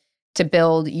it, to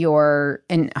build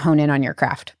and hone in on your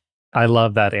craft. I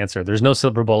love that answer. There's no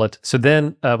silver bullet. So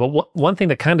then, but one thing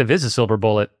that kind of is a silver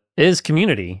bullet is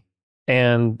community.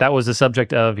 And that was the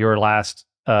subject of your last,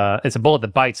 it's a bullet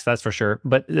that bites, that's for sure.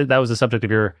 But that was the subject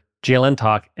of your GLN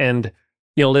talk. And,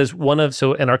 Liz,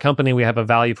 so in our company, we have a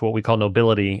value for what we call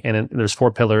nobility. And there's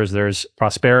 4 pillars. There's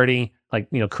prosperity,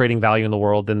 creating value in the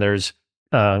world. Then there's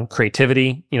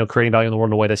creativity, creating value in the world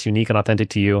in a way that's unique and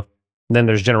authentic to you. And then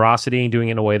there's generosity, doing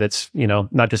it in a way that's,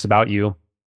 not just about you.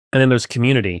 And then there's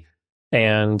community.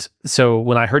 And so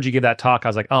when I heard you give that talk, I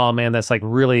was oh man, that's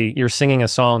really, you're singing a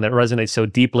song that resonates so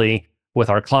deeply with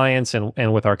our clients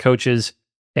and with our coaches.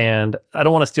 And I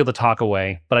don't want to steal the talk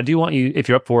away, but I do want you, if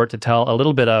you're up for it, to tell a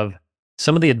little bit of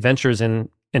some of the adventures in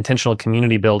intentional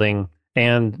community building.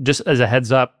 And just as a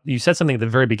heads up, you said something at the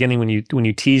very beginning when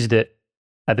you teased it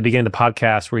at the beginning of the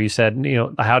podcast, where you said,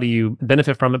 how do you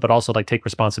benefit from it, but also take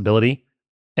responsibility.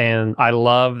 And I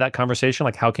love that conversation.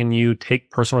 How can you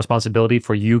take personal responsibility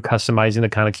for you customizing the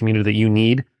kind of community that you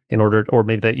need in order, or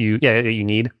maybe that you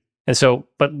need. And so,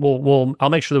 but I'll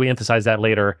make sure that we emphasize that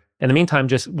later. In the meantime,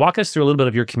 just walk us through a little bit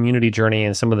of your community journey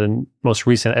and some of the most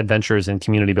recent adventures in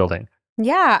community building.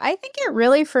 Yeah, I think it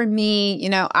really, for me,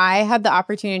 I had the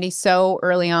opportunity so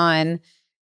early on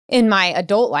in my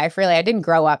adult life. Really, I didn't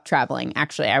grow up traveling.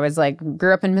 Actually, I was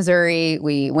grew up in Missouri.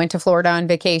 We went to Florida on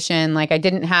vacation. I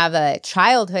didn't have a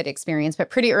childhood experience, but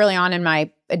pretty early on in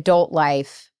my adult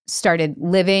life, started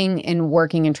living and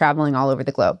working and traveling all over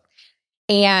the globe.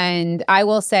 And I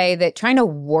will say that trying to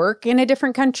work in a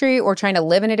different country or trying to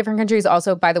live in a different country is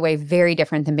also, by the way, very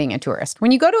different than being a tourist.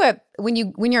 When you go to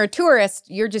when you're a tourist,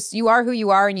 you are who you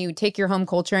are, and you take your home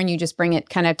culture and you just bring it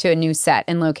kind of to a new set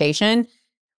and location.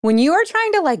 When you are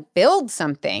trying to build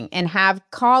something and have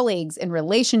colleagues and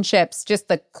relationships,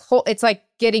 it's like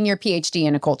getting your PhD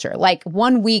in a culture.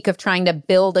 1 week of trying to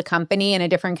build a company in a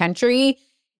different country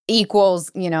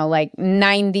equals,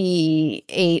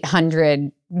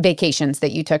 9,800 vacations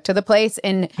that you took to the place.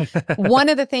 And one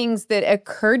of the things that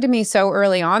occurred to me so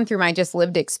early on through my just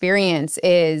lived experience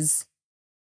is,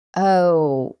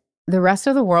 the rest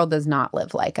of the world does not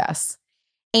live like us.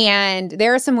 And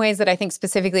there are some ways that I think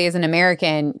specifically as an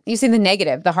American, you see the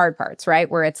negative, the hard parts,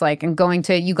 right? Where it's I'm going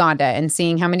to Uganda and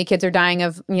seeing how many kids are dying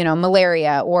of,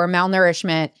 malaria or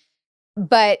malnourishment.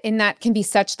 And that can be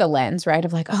such the lens, right?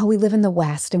 Of we live in the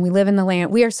West and we live in the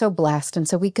land. We are so blessed. And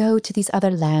so we go to these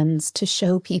other lands to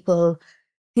show people,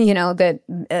 that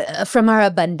from our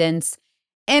abundance.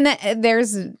 And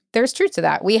there's truth to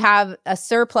that. We have a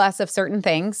surplus of certain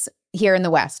things here in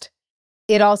the West,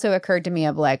 it also occurred to me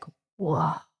of like,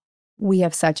 whoa, we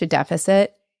have such a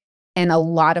deficit. And a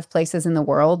lot of places in the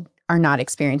world are not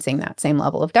experiencing that same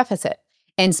level of deficit.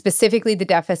 And specifically the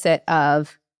deficit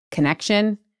of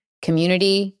connection,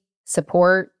 community,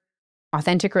 support,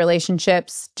 authentic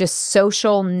relationships, just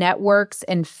social networks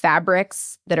and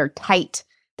fabrics that are tight,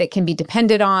 that can be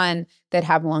depended on, that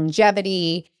have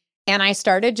longevity. And I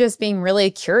started just being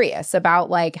really curious about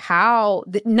like how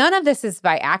none of this is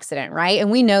by accident, right?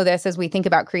 And we know this as we think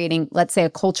about creating, let's say, a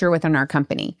culture within our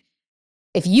company.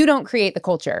 If you don't create the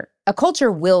culture, a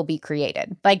culture will be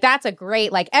created. Like that's a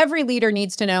great, like every leader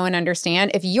needs to know and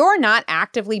understand. If you're not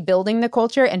actively building the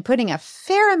culture and putting a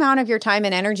fair amount of your time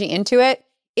and energy into it,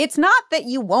 it's not that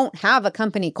you won't have a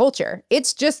company culture.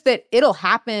 It's just that it'll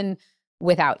happen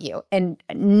without you. And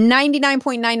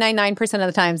 99.999% of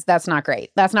the times, that's not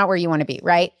great. That's not where you want to be,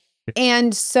 right?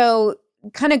 And so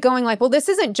kind of going like, well, this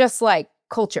isn't just like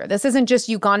culture. This isn't just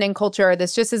Ugandan culture.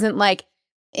 This just isn't like,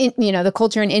 the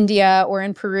culture in India or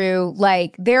in Peru.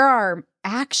 Like there are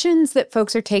actions that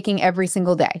folks are taking every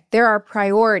single day. There are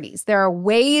priorities. There are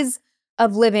ways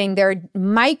of living. There are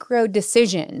micro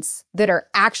decisions that are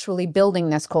actually building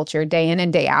this culture day in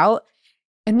and day out.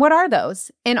 And what are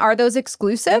those? And are those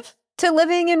exclusive to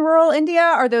living in rural India?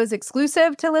 Are those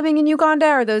exclusive to living in Uganda?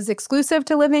 Are those exclusive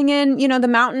to living in, the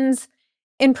mountains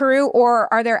in Peru?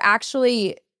 Or are there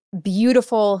actually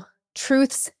beautiful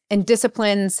truths and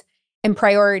disciplines and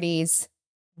priorities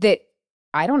that,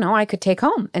 I don't know, I could take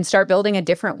home and start building a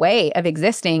different way of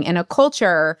existing in a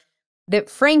culture that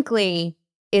frankly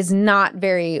is not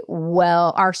very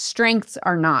well, our strengths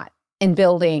are not in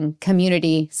building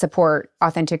community, support,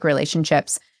 authentic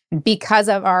relationships because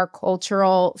of our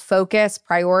cultural focus,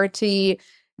 priority,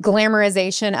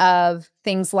 glamorization of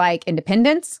things like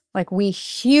independence. Like we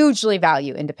hugely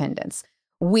value independence.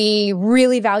 We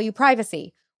really value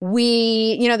privacy.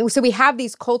 So we have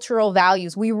these cultural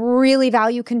values. We really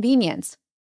value convenience.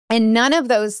 And none of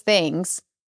those things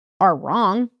are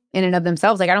wrong in and of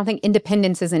themselves. Like, I don't think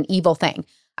independence is an evil thing.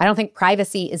 I don't think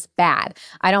privacy is bad.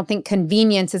 I don't think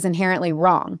convenience is inherently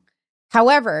wrong.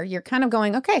 However, you're kind of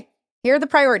going, okay, here are the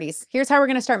priorities. Here's how we're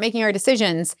going to start making our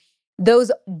decisions.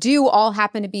 Those do all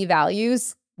happen to be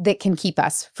values that can keep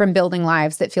us from building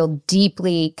lives that feel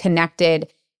deeply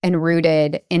connected and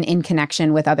rooted and in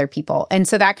connection with other people. And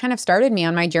so that kind of started me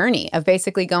on my journey of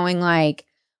basically going like,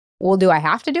 well, do I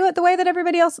have to do it the way that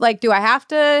everybody else? Like, do I have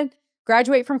to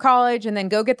graduate from college and then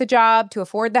go get the job to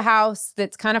afford the house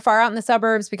that's kind of far out in the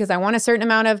suburbs because I want a certain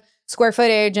amount of square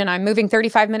footage and I'm moving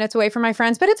 35 minutes away from my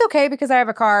friends, but it's okay because I have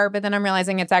a car. But then I'm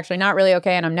realizing it's actually not really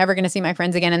okay and I'm never going to see my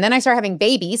friends again. And then I start having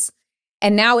babies.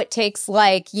 And now it takes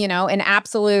like, an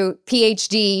absolute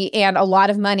PhD and a lot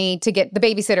of money to get the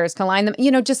babysitters to line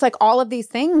them, just like all of these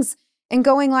things and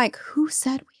going like, who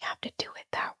said we have to do it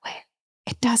that way?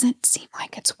 It doesn't seem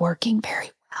like it's working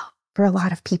very well for a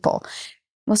lot of people.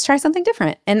 Let's try something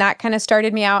different. And that kind of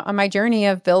started me out on my journey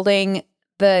of building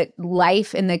the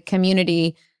life in the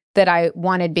community that I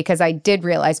wanted because I did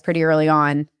realize pretty early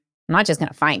on, I'm not just going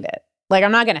to find it. Like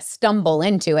I'm not going to stumble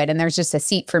into it and there's just a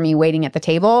seat for me waiting at the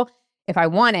table. If I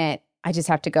want it, I just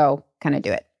have to go kind of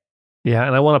do it. Yeah,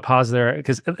 and I want to pause there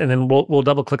and then we'll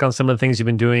double click on some of the things you've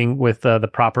been doing with the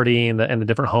property and the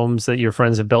different homes that your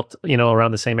friends have built,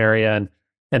 around the same area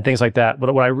and things like that.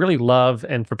 But what I really love,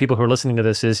 and for people who are listening to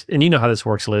this is, and you know how this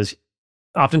works, Liz.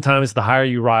 Oftentimes, the higher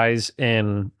you rise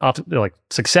in like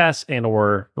success and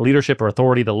or leadership or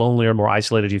authority, the lonelier, more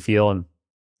isolated you feel,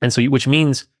 and so which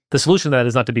means the solution to that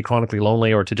is not to be chronically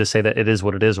lonely or to just say that it is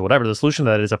what it is or whatever. The solution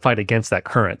to that is a fight against that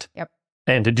current. Yep.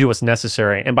 And to do what's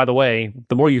necessary. And by the way,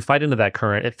 the more you fight into that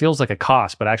current, it feels like a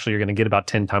cost, but actually you're going to get about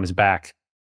 10 times back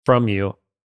from you.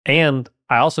 And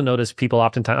I also notice people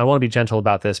oftentimes, I want to be gentle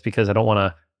about this because I don't want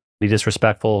to be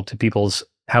disrespectful to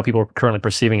how people are currently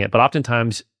perceiving it. But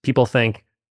oftentimes people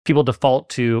default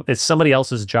to, it's somebody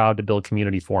else's job to build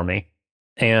community for me.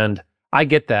 And I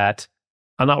get that.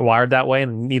 I'm not wired that way,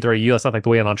 and neither are you. That's not like the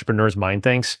way an entrepreneur's mind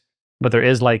thinks. But there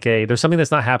is there's something that's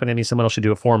not happening to me, someone else should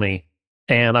do it for me.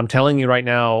 And I'm telling you right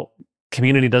now,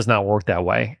 community does not work that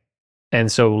way.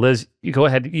 And so, Liz, you go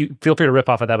ahead. You feel free to rip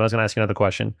off of that, but I was going to ask you another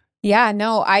question. Yeah,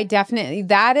 no, I definitely,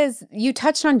 you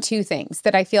touched on two things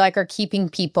that I feel like are keeping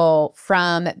people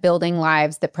from building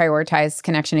lives that prioritize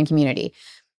connection and community.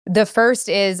 The first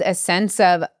is a sense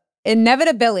of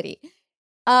inevitability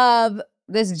of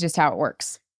this is just how it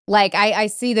works. Like I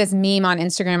see this meme on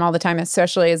Instagram all the time,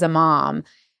 especially as a mom,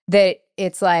 that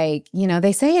it's like,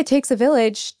 they say it takes a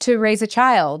village to raise a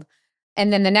child.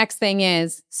 And then the next thing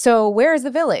is, so where is the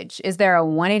village? Is there a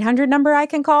 1-800 number I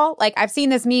can call? Like I've seen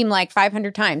this meme like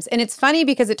 500 times. And it's funny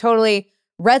because it totally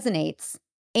resonates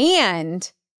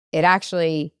And it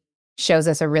actually shows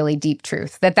us a really deep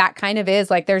truth that kind of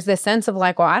is like, there's this sense of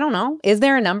like, well, I don't know, is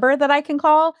there a number that I can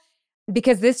call?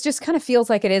 Because this just kind of feels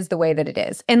like it is the way that it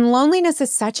is. And loneliness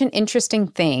is such an interesting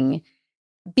thing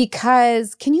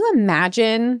because can you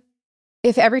imagine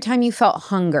if every time you felt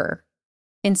hunger,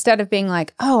 instead of being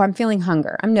like, oh, I'm feeling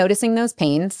hunger, I'm noticing those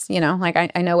pains, like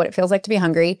I know what it feels like to be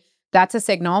hungry. That's a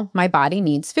signal my body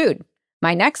needs food.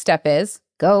 My next step is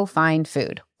go find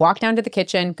food. Walk down to the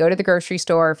kitchen, go to the grocery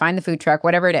store, find the food truck,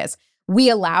 whatever it is. We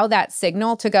allow that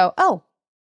signal to go, oh,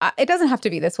 it doesn't have to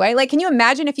be this way. Like, can you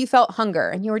imagine if you felt hunger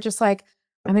and you were just like,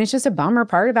 I mean, it's just a bummer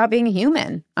part about being a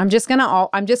human. I'm just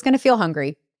gonna feel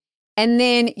hungry. And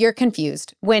then you're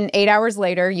confused when 8 hours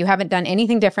later, you haven't done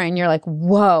anything different and you're like,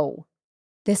 whoa,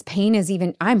 this pain is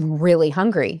I'm really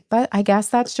hungry. But I guess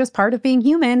that's just part of being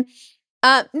human.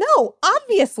 No,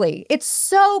 obviously, it's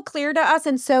so clear to us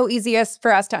and so easiest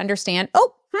for us to understand.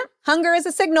 Oh, hunger is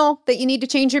a signal that you need to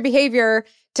change your behavior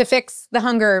to fix the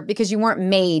hunger because you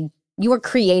were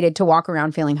created to walk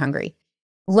around feeling hungry.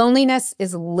 Loneliness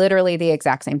is literally the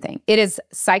exact same thing. It is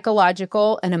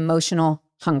psychological and emotional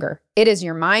hunger. It is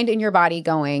your mind and your body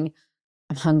going,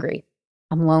 I'm hungry,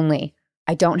 I'm lonely,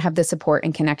 I don't have the support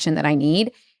and connection that I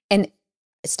need. And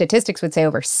statistics would say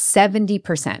over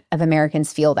 70% of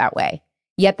Americans feel that way.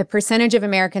 Yet the percentage of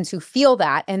Americans who feel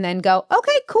that and then go,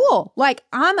 okay, cool. Like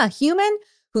I'm a human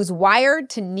who's wired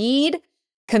to need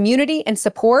community and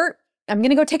support. I'm going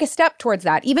to go take a step towards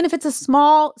that, even if it's a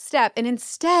small step. And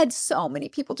instead, so many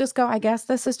people just go, I guess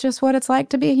this is just what it's like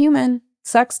to be a human.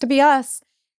 Sucks to be us.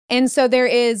 And so there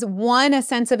is one, a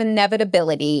sense of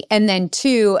inevitability, and then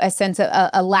two, a sense of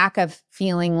a lack of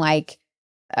feeling like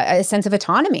a sense of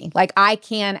autonomy. Like I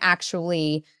can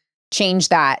actually change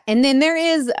that. And then there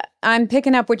is, I'm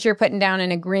picking up what you're putting down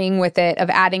and agreeing with it, of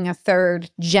adding a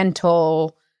third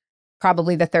gentle,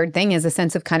 probably the third thing is a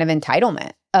sense of kind of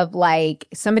entitlement of like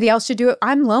somebody else should do it.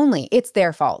 I'm lonely. It's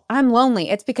their fault. I'm lonely.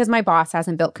 It's because my boss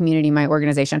hasn't built community in my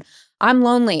organization. I'm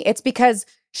lonely. It's because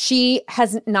she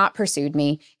has not pursued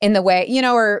me in the way,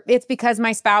 or it's because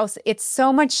my spouse, it's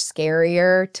so much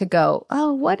scarier to go,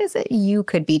 oh, what is it you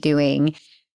could be doing?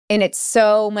 And it's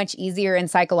so much easier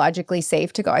and psychologically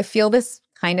safe to go, I feel this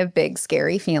kind of big,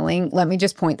 scary feeling. Let me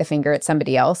just point the finger at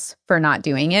somebody else for not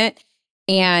doing it.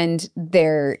 And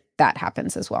that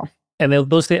happens as well. And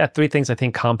those three things, I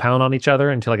think, compound on each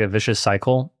other into like a vicious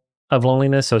cycle of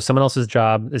loneliness. So someone else's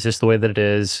job is just the way that it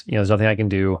is. There's nothing I can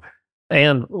do.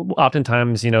 And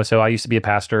oftentimes, so I used to be a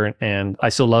pastor and I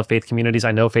still love faith communities.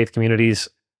 I know faith communities.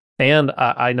 And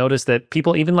I noticed that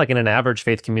people, even like in an average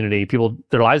faith community,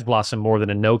 their lives blossom more than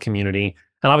in no community.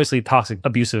 And obviously toxic,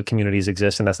 abusive communities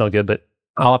exist and that's not good. But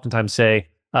I'll oftentimes say,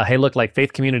 hey, look, like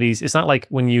faith communities, it's not like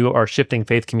when you are shifting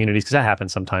faith communities, because that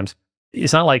happens sometimes.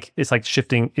 It's not like, it's like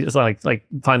shifting, it's like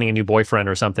finding a new boyfriend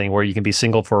or something where you can be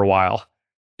single for a while.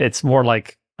 It's more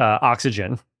like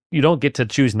oxygen. You don't get to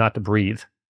choose not to breathe.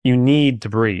 You need to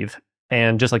breathe.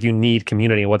 And just like you need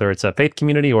community, whether it's a faith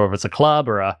community or if it's a club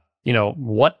or a,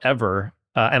 whatever.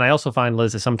 And I also find,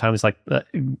 Liz, that sometimes like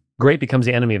great becomes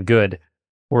the enemy of good.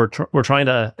 We're trying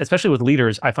to, especially with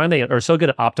leaders, I find they are so good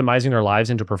at optimizing their lives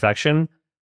into perfection.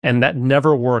 And that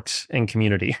never works in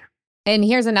community. And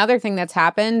here's another thing that's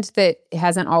happened that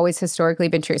hasn't always historically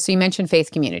been true. So you mentioned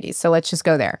faith communities. So let's just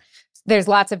go there. There's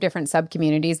lots of different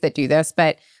sub-communities that do this,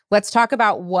 but let's talk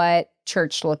about what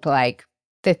church looked like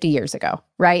 50 years ago,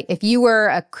 right? If you were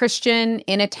a Christian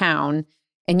in a town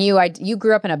and you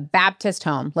grew up in a Baptist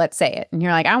home, let's say it, and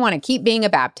you're like, I want to keep being a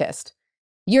Baptist.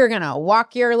 You're going to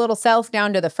walk your little self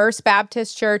down to the First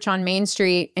Baptist Church on Main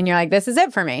Street, and you're like, this is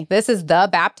it for me. This is the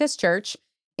Baptist church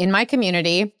in my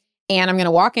community. And I'm going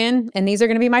to walk in and these are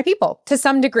going to be my people to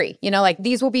some degree. Like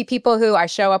these will be people who I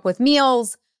show up with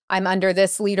meals. I'm under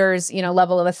this leader's,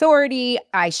 level of authority.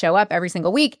 I show up every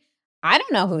single week. I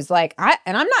don't know who's like,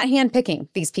 and I'm not handpicking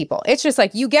these people. It's just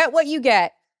like you get what you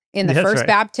get in the First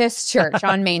Baptist Church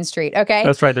on Main Street. Okay.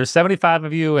 That's right. There's 75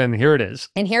 of you and here it is.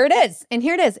 And here it is. And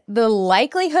here it is. The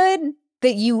likelihood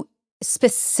that you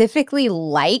specifically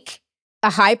like a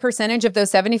high percentage of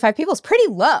those 75 people is pretty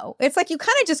low. It's like you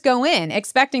kind of just go in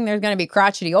expecting there's going to be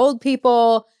crotchety old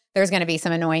people. There's going to be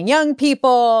some annoying young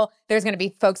people. There's going to be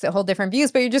folks that hold different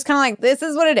views, but you're just kind of like, this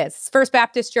is what it is. First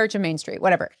Baptist Church of Main Street,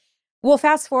 whatever. We'll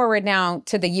fast forward now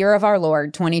to the year of our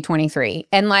Lord, 2023.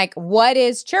 And like, what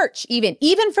is church?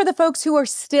 Even for the folks who are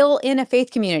still in a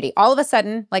faith community, all of a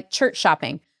sudden, like church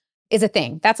shopping is a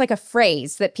thing. That's like a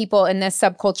phrase that people in this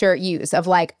subculture use of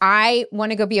like, I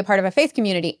want to go be a part of a faith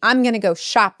community. I'm going to go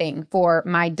shopping for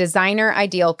my designer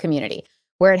ideal community.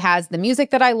 where it has the music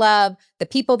that I love, the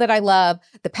people that I love,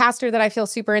 the pastor that I feel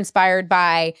super inspired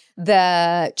by,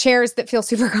 the chairs that feel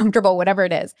super comfortable, whatever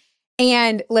it is.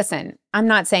 And listen, I'm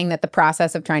not saying that the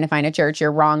process of trying to find a church,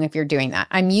 you're wrong if you're doing that.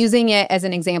 I'm using it as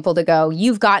an example to go,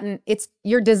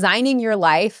 you're designing your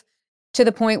life to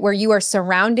the point where you are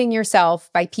surrounding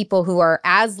yourself by people who are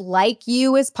as like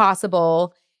you as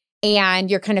possible,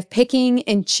 and you're kind of picking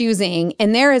and choosing.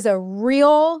 And there is a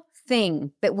real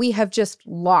thing that we have just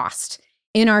lost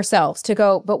in ourselves to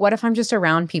go, but what if I'm just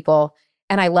around people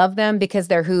and I love them because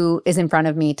they're who is in front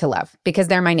of me to love, because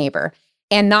they're my neighbor,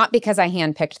 and not because I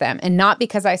handpicked them and not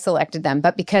because I selected them,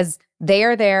 but because they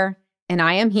are there and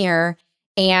I am here.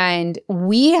 And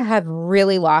we have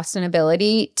really lost an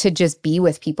ability to just be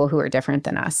with people who are different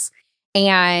than us.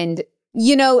 And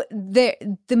the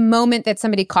moment that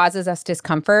somebody causes us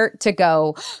discomfort to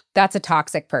go, that's a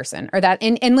toxic person, or that,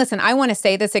 and listen, I want to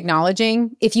say this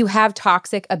acknowledging, if you have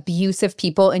toxic, abusive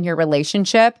people in your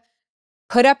relationship,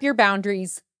 put up your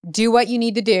boundaries, do what you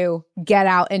need to do, get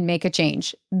out and make a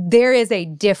change. There is a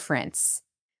difference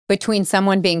between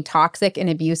someone being toxic and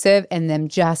abusive and them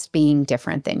just being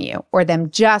different than you, or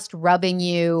them just rubbing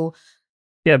you.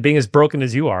 Yeah, being as broken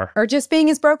as you are. Or just being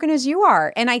as broken as you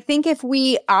are. And I think if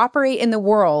we operate in the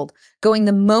world going,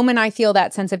 the moment I feel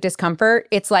that sense of discomfort,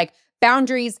 it's like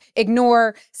boundaries,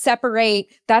 ignore, separate,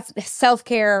 that's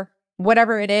self-care,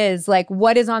 whatever it is. Like,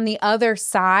 what is on the other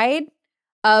side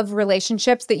of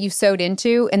relationships that you sewed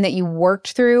into and that you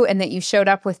worked through and that you showed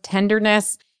up with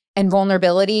tenderness and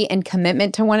vulnerability and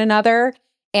commitment to one another,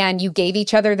 and you gave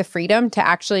each other the freedom to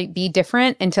actually be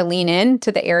different and to lean in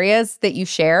to the areas that you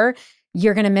share,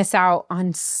 you're going to miss out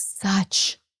on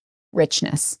such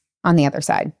richness on the other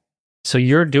side. So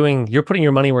you're putting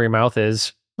your money where your mouth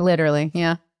is. Literally,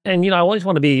 yeah. And, I always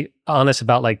want to be honest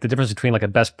about like the difference between like a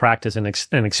best practice and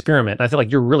an experiment. I feel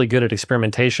like you're really good at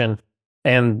experimentation,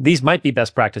 and these might be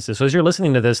best practices. So as you're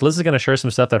listening to this, Liz is going to share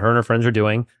some stuff that her and her friends are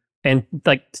doing, and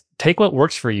like take what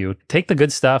works for you. Take the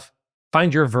good stuff.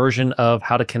 Find your version of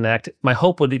how to connect. My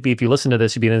hope would be, if you listen to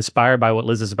this, you'd be inspired by what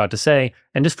Liz is about to say,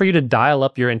 and just for you to dial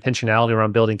up your intentionality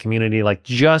around building community, like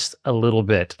just a little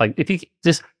bit. Like if you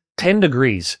just 10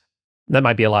 degrees, that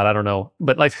might be a lot, I don't know,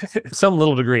 but like some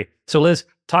little degree. So Liz,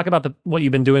 talk about what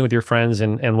you've been doing with your friends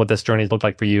and what this journey has looked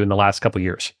like for you in the last couple of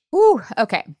years. Ooh,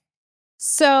 okay.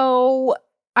 So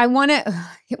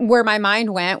where my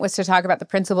mind went was to talk about the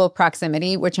principle of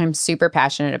proximity, which I'm super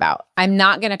passionate about. I'm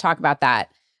not going to talk about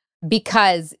that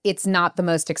because it's not the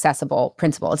most accessible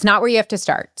principle. It's not where you have to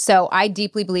start. So I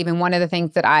deeply believe in one of the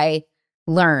things that I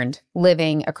learned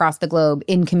living across the globe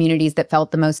in communities that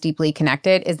felt the most deeply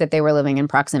connected is that they were living in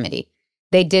proximity.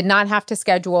 They did not have to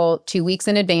schedule 2 weeks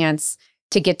in advance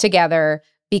to get together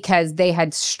because they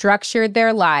had structured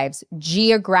their lives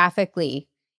geographically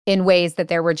in ways that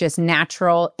there were just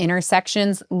natural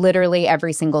intersections literally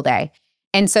every single day.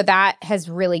 And so that has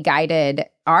really guided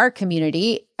our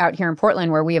community out here in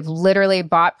Portland, where we have literally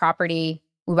bought property.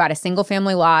 We bought a single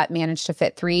family lot, managed to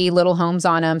fit 3 little homes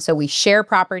on them. So we share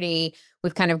property.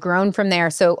 We've kind of grown from there.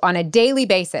 So on a daily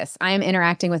basis, I am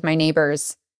interacting with my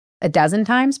neighbors a dozen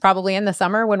times, probably in the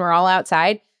summer when we're all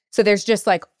outside. So there's just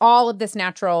like all of this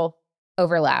natural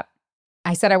overlap.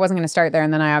 I said I wasn't going to start there,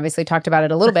 and then I obviously talked about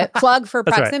it a little bit. Plug for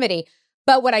proximity. Right.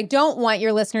 But what I don't want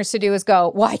your listeners to do is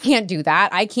go, well, I can't do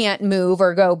that. I can't move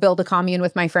or go build a commune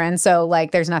with my friends. So like,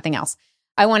 there's nothing else.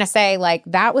 I want to say like,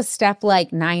 that was step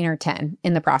like 9 or 10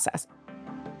 in the process.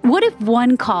 What if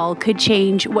one call could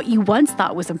change what you once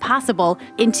thought was impossible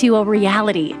into a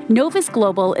reality? Novus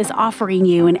Global is offering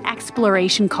you an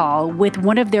exploration call with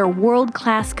one of their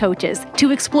world-class coaches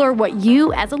to explore what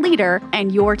you as a leader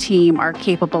and your team are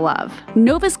capable of.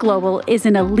 Novus Global is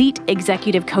an elite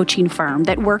executive coaching firm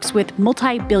that works with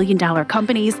multi-billion-dollar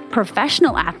companies,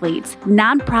 professional athletes,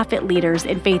 nonprofit leaders,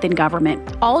 and faith in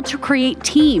government, all to create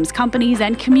teams, companies,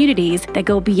 and communities that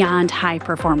go beyond high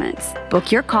performance.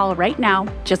 Book your call right now.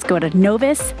 Just go to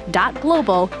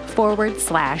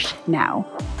novus.global/now.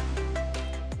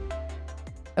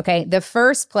 Okay, the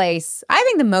first place, I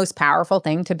think the most powerful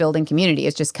thing to building community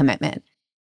is just commitment,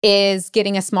 is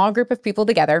getting a small group of people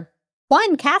together.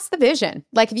 One, cast the vision.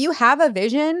 Like if you have a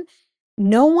vision,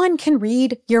 no one can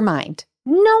read your mind.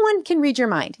 No one can read your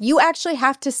mind. You actually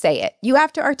have to say it. You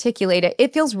have to articulate it.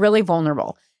 It feels really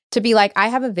vulnerable to be like, I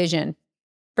have a vision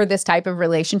for this type of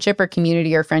relationship or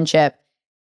community or friendship.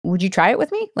 Would you try it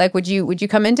with me? Like, would you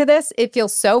come into this? It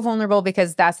feels so vulnerable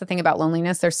because that's the thing about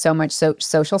loneliness. There's so much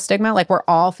social stigma. Like we're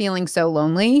all feeling so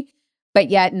lonely,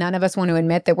 but yet none of us want to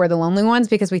admit that we're the lonely ones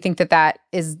because we think that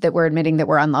we're admitting that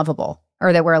we're unlovable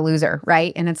or that we're a loser,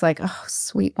 right? And it's like, oh,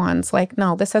 sweet ones. Like,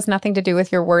 no, this has nothing to do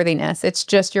with your worthiness. It's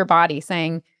just your body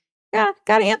saying, got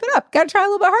to amp it up. Got to try a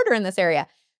little bit harder in this area.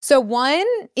 So one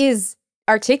is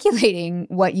articulating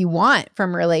what you want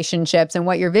from relationships and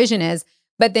what your vision is.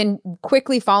 But then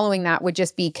quickly following that would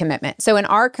just be commitment. So in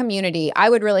our community, I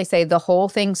would really say the whole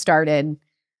thing started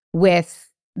with,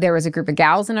 there was a group of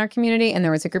gals in our community and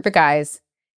there was a group of guys.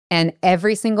 And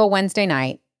every single Wednesday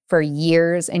night for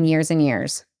years and years and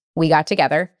years, we got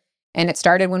together. And it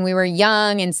started when we were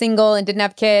young and single and didn't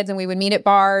have kids, and we would meet at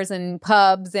bars and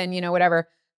pubs and, whatever.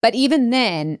 But even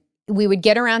then, we would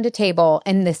get around a table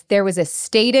and there was a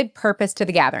stated purpose to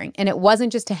the gathering. And it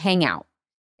wasn't just to hang out.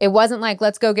 It wasn't like,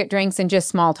 let's go get drinks and just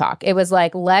small talk. It was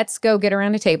like, let's go get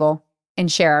around a table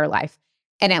and share our life.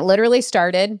 And it literally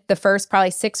started, the first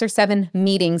probably 6 or 7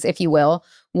 meetings, if you will,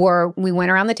 where we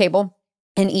went around the table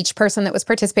and each person that was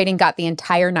participating got the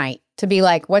entire night to be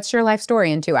like, what's your life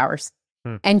story in 2 hours?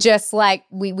 And just like,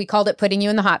 we called it putting you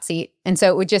in the hot seat. And so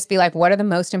it would just be like, what are the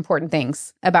most important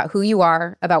things about who you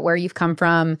are, about where you've come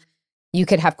from? You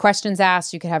could have questions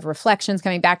asked, you could have reflections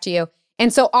coming back to you.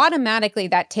 And so automatically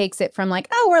that takes it from like,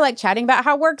 oh, we're like chatting about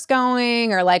how work's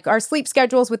going or like our sleep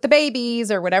schedules with the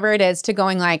babies or whatever it is, to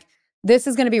going like, this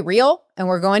is going to be real and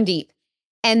we're going deep.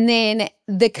 And then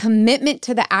the commitment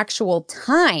to the actual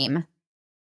time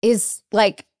is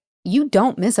like, you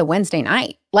don't miss a Wednesday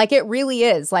night. Like it really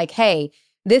is like, hey,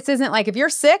 this isn't like if you're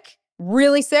sick,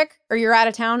 really sick, or you're out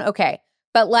of town, okay.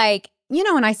 But like,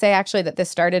 when I say actually that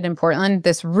this started in Portland,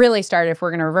 this really started, if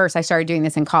we're going to reverse, I started doing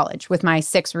this in college with my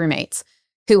 6 roommates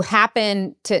who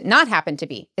happen to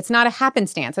be. It's not a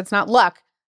happenstance. It's not luck.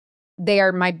 They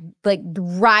are my like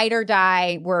ride or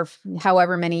die. We're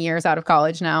however many years out of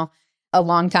college now, a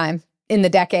long time in the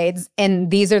decades. And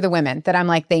these are the women that I'm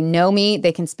like, they know me.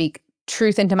 They can speak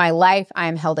truth into my life. I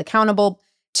am held accountable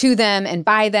to them and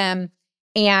by them.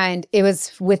 And it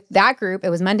was with that group, it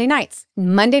was Monday nights.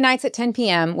 Monday nights at 10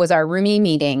 p.m. was our roomie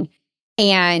meeting.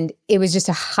 And it was just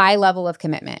a high level of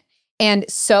commitment. And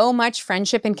so much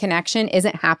friendship and connection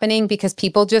isn't happening because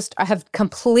people just have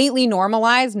completely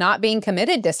normalized not being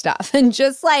committed to stuff and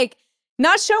just like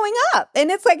not showing up.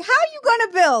 And it's like, how are you going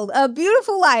to build a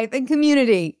beautiful life and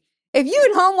community if you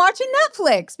at home watching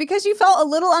Netflix because you felt a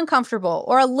little uncomfortable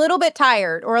or a little bit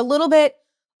tired or a little bit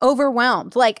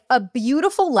overwhelmed? Like a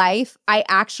beautiful life, I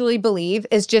actually believe,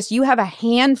 is just you have a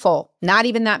handful, not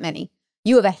even that many.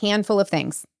 You have a handful of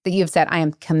things that you've said, I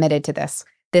am committed to this.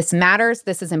 This matters.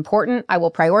 This is important. I will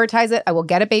prioritize it. I will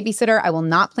get a babysitter. I will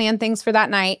not plan things for that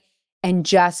night, and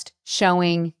just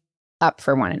showing up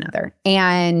for one another.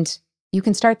 And you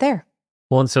can start there.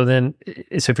 Well, and so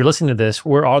if you're listening to this,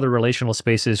 where are the relational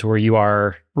spaces where you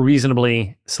are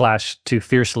reasonably / to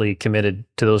fiercely committed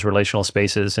to those relational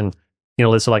spaces? And,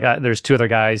 Liz, so like there's 2 other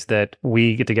guys that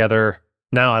we get together.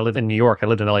 Now I live in New York. I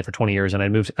lived in LA for 20 years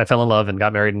and I fell in love and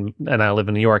got married and I live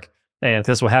in New York. And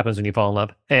that's what happens when you fall in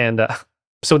love. And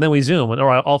so then we Zoom, or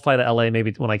I'll fly to LA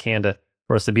maybe when I can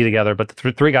for us to be together. But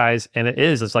the 3 guys, and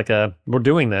it's like we're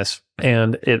doing this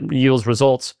and it yields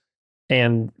results.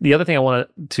 And the other thing I wanted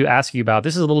to ask you about,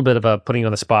 this is a little bit of a putting you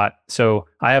on the spot. So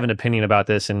I have an opinion about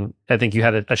this, and I think you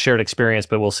had a shared experience,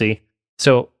 but we'll see.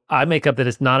 So I make up that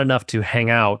it's not enough to hang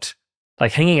out.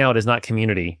 Like hanging out is not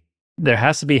community. There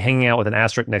has to be hanging out with an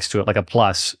asterisk next to it, like a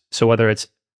plus. So whether it's,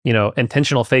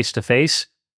 intentional face-to-face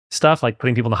stuff, like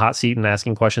putting people in the hot seat and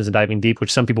asking questions and diving deep,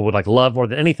 which some people would like love more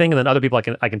than anything. And then other people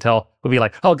I can tell would be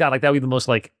like, oh God, like that would be the most,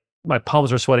 like my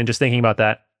palms are sweating just thinking about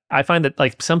that. I find that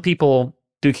like some people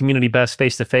do community best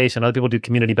face to face and other people do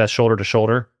community best shoulder to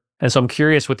shoulder. And so I'm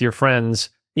curious with your friends,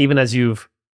 even as you've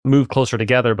moved closer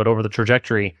together, but over the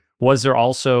trajectory, was there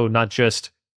also not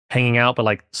just hanging out, but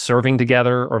like serving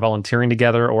together or volunteering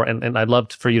together? And I'd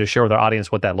love for you to share with our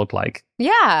audience what that looked like.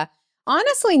 Yeah,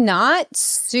 honestly, not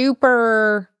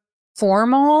super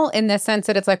formal in the sense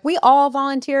that it's like we all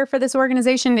volunteer for this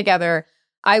organization together.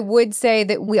 I would say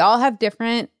that we all have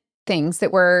different things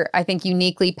that we're, I think,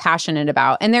 uniquely passionate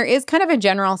about. And there is kind of a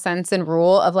general sense and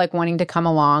rule of like wanting to come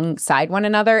alongside one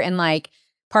another. And like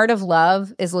part of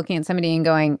love is looking at somebody and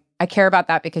going, I care about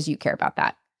that because you care about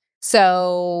that.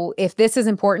 So if this is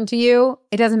important to you,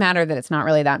 it doesn't matter that it's not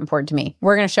really that important to me.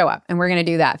 We're going to show up and we're going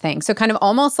to do that thing. So kind of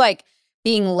almost like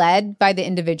being led by the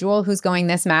individual who's going,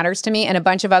 this matters to me, and a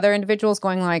bunch of other individuals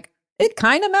going like, it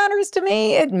kind of matters to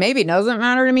me. It maybe doesn't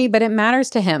matter to me, but it matters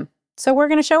to him. So we're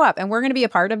going to show up and we're going to be a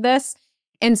part of this.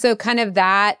 And so kind of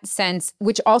that sense,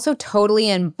 which also totally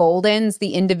emboldens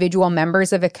the individual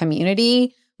members of a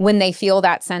community when they feel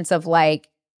that sense of like,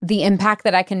 the impact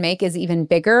that I can make is even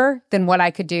bigger than what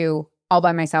I could do all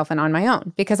by myself and on my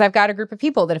own. Because I've got a group of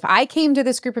people that if I came to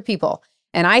this group of people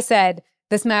and I said,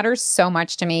 this matters so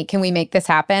much to me, can we make this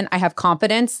happen? I have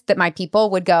confidence that my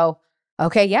people would go,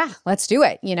 okay, yeah, let's do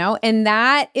it, And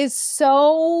that is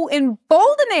so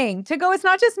emboldening to go, it's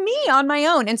not just me on my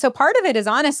own. And so part of it is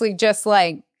honestly just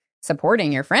like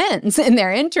supporting your friends in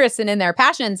their interests and in their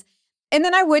passions. And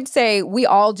then I would say we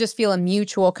all just feel a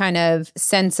mutual kind of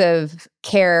sense of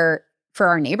care for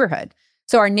our neighborhood.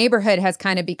 So our neighborhood has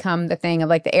kind of become the thing of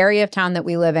like the area of town that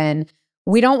we live in.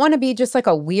 We don't want to be just like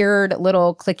a weird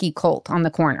little cliquey cult on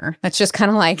the corner. That's just kind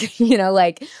of like,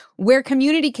 like where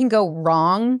community can go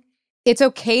wrong. It's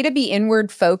okay to be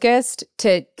inward focused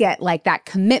to get like that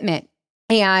commitment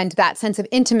and that sense of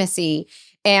intimacy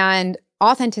and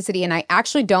authenticity. And I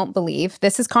actually don't believe,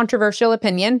 this is controversial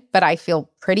opinion, but I feel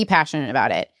pretty passionate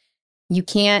about it. You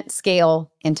can't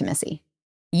scale intimacy.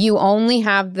 You only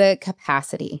have the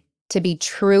capacity to be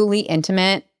truly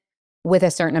intimate with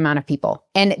a certain amount of people.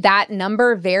 And that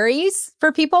number varies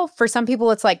for people. For some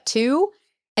people, it's like 2.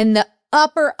 And the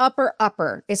upper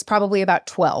is probably about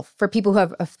 12 for people who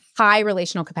have a high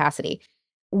relational capacity.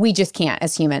 We just can't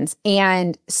as humans.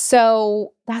 And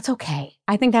so that's okay.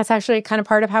 I think that's actually kind of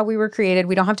part of how we were created.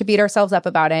 We don't have to beat ourselves up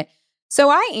about it. So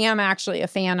I am actually a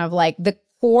fan of like the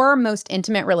core, most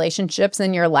intimate relationships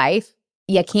in your life.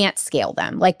 You can't scale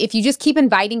them. Like if you just keep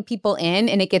inviting people in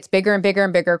and it gets bigger and bigger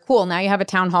and bigger, cool. Now you have a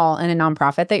town hall and a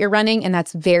nonprofit that you're running. And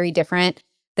that's very different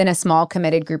than a small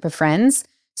committed group of friends.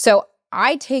 So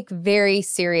I take very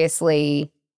seriously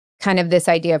kind of this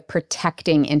idea of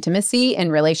protecting intimacy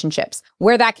in relationships.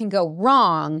 Where that can go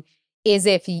wrong is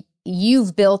if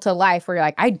you've built a life where you're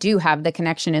like, I do have the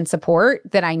connection and support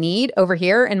that I need over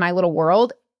here in my little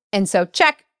world. And so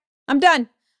check, I'm done.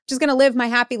 Just going to live my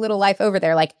happy little life over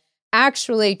there. Like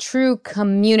actually true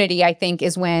community, I think,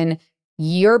 is when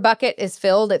your bucket is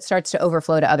filled, it starts to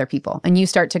overflow to other people. And you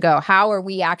start to go, how are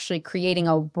we actually creating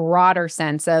a broader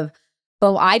sense of,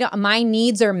 well, my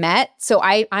needs are met. So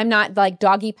I'm not like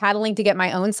doggy paddling to get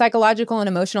my own psychological and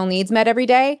emotional needs met every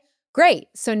day. Great.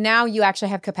 So now you actually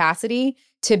have capacity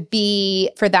to be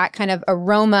for that kind of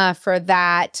aroma, for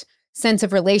that sense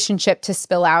of relationship to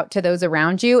spill out to those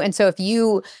around you. And so if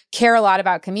you care a lot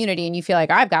about community and you feel like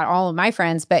I've got all of my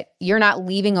friends, but you're not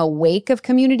leaving a wake of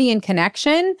community and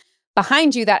connection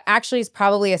behind you, that actually is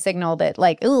probably a signal that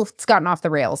like, ooh, it's gotten off the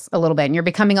rails a little bit. And you're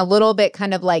becoming a little bit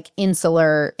kind of like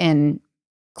insular and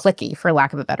cliquey, for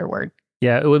lack of a better word.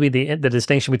 Yeah, it would be the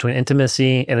distinction between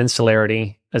intimacy and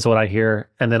insularity is what I hear.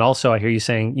 And then also I hear you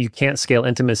saying you can't scale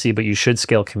intimacy, but you should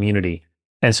scale community.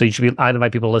 And so I'd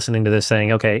invite people listening to this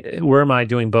saying, okay, where am I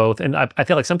doing both? And I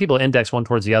feel like some people index one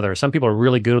towards the other. Some people are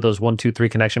really good at those 1, 2, 3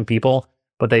 connection people,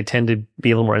 but they tend to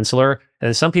be a little more insular. And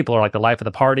then some people are like the life of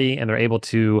the party and they're able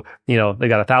to, they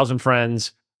got 1,000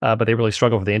 friends, but they really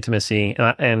struggle with the intimacy.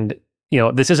 And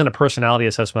this isn't a personality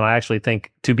assessment. I actually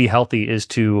think to be healthy is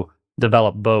to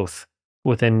develop both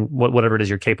within whatever it is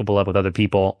you're capable of with other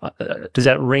people. Does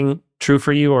that ring true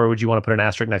for you, or would you want to put an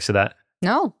asterisk next to that?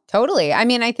 No, totally. I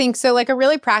mean, I think so. Like a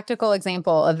really practical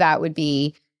example of that would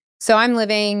be, so I'm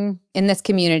living in this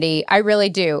community. I really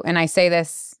do. And I say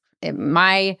this,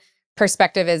 my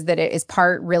perspective is that it is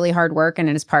part really hard work and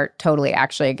it is part totally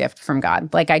actually a gift from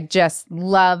God. Like I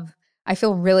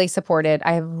feel really supported.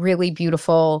 I have really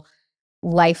beautiful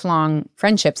lifelong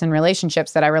friendships and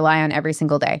relationships that I rely on every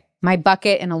single day. My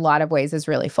bucket in a lot of ways is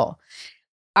really full.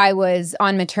 I was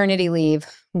on maternity leave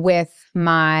with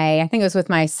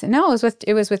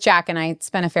it was with Jack, and I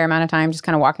spent a fair amount of time just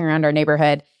kind of walking around our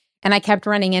neighborhood, and I kept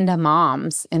running into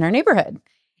moms in our neighborhood.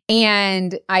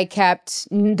 And I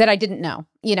didn't know,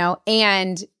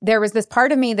 and there was this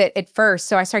part of me that at first,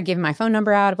 so I started giving my phone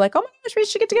number out of like, oh my gosh, we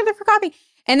should get together for coffee.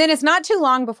 And then it's not too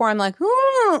long before I'm like,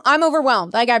 I'm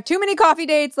overwhelmed. Like I have too many coffee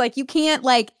dates. Like you can't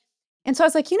and so I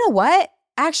was like, you know what?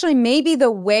 Actually, maybe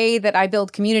the way that I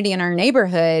build community in our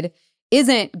neighborhood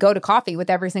isn't go to coffee with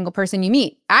every single person you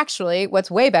meet. Actually,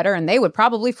 what's way better, and they would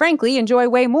probably, frankly, enjoy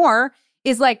way more,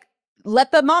 is like,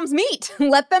 let the moms meet.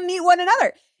 Let them meet one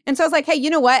another. And so I was like, hey, you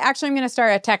know what? Actually, I'm going to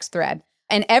start a text thread.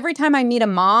 And every time I meet a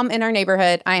mom in our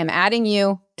neighborhood, I am adding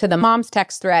you to the mom's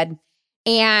text thread.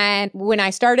 And when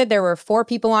I started, there were 4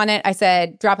 people on it. I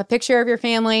said, drop a picture of your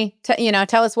family,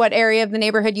 tell us what area of the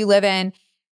neighborhood you live in.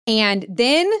 And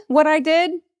then what I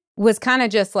did was kind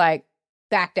of just like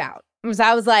backed out. So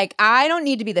I was like, I don't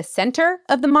need to be the center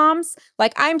of the moms.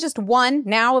 Like I'm just one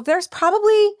now. There's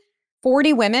probably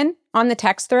 40 women on the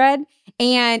text thread.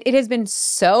 And it has been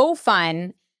so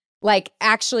fun. Like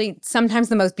actually, sometimes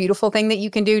the most beautiful thing that you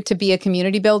can do to be a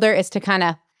community builder is to kind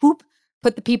of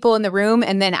put the people in the room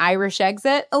and then Irish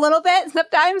exit a little bit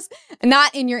sometimes,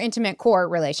 not in your intimate core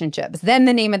relationships. Then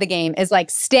the name of the game is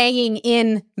like staying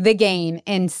in the game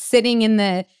and sitting in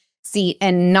the seat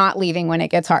and not leaving when it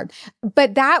gets hard.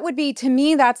 But that would be, to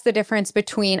me, that's the difference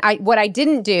between what I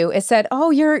didn't do is said,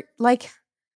 oh, you're like,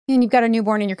 and you've got a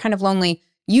newborn and you're kind of lonely.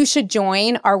 You should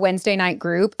join our Wednesday night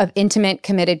group of intimate,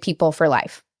 committed people for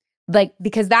life. Like,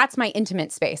 because that's my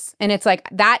intimate space. And it's like,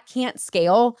 that can't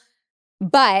scale.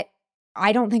 But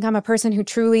I don't think I'm a person who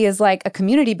truly is like a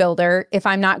community builder if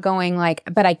I'm not going like,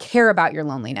 but I care about your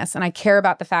loneliness. And I care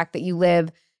about the fact that you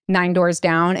live 9 doors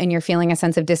down and you're feeling a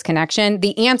sense of disconnection.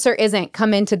 The answer isn't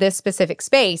come into this specific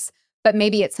space, but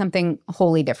maybe it's something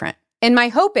wholly different. And my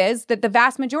hope is that the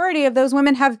vast majority of those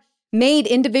women have made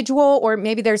individual, or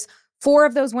maybe there's 4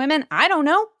 of those women, I don't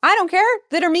know, I don't care,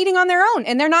 that are meeting on their own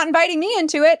and they're not inviting me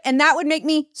into it. And that would make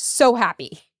me so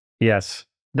happy. Yes.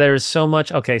 There's so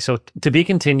much. Okay, so to be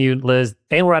continued, Liz,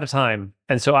 and we're out of time.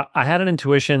 And so I had an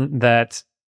intuition that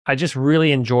I just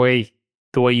really enjoy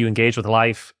the way you engage with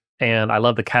life. And I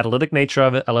love the catalytic nature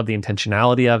of it. I love the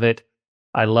intentionality of it.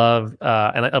 I love,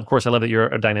 and of course, I love that you're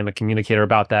a dynamic communicator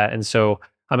about that. And so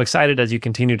I'm excited as you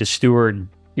continue to steward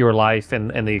your life and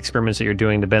the experiments that you're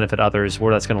doing to benefit others,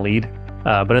 where that's going to lead.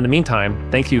 But in the meantime,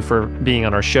 thank you for being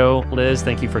on our show, Liz.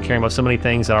 Thank you for caring about so many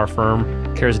things that our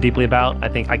firm cares deeply about.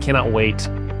 I cannot wait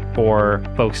for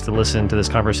folks to listen to this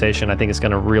conversation. I think it's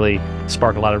going to really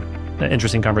spark a lot of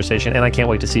interesting conversation, and I can't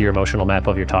wait to see your emotional map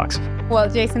of your talks. Well,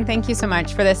 Jason, thank you so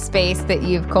much for this space that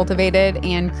you've cultivated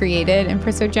and created, and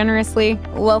for so generously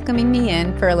welcoming me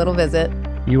in for a little visit.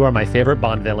 You are my favorite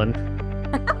Bond villain.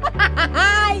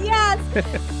 Yes!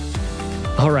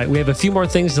 All right, we have a few more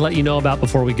things to let you know about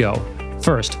before we go.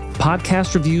 First,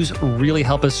 podcast reviews really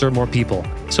help us serve more people.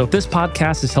 So if this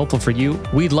podcast is helpful for you,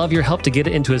 we'd love your help to get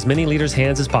it into as many leaders'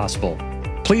 hands as possible.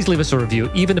 Please leave us a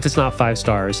review, even if it's not 5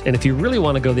 stars. And if you really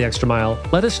want to go the extra mile,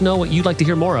 let us know what you'd like to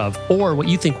hear more of, or what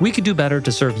you think we could do better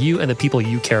to serve you and the people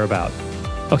you care about.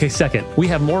 Okay, second, we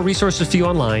have more resources for you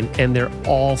online, and they're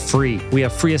all free. We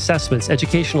have free assessments,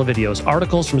 educational videos,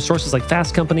 articles from sources like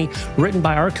Fast Company, written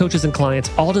by our coaches and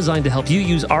clients, all designed to help you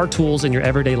use our tools in your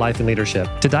everyday life and leadership.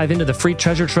 To dive into the free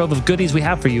treasure trove of goodies we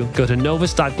have for you, go to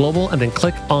novus.global and then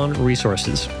click on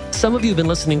resources. Some of you have been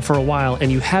listening for a while,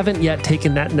 and you haven't yet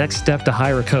taken that next step to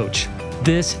hire a coach.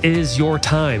 This is your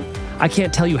time. I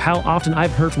can't tell you how often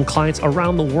I've heard from clients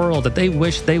around the world that they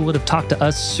wish they would have talked to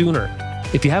us sooner.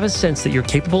 If you have a sense that you're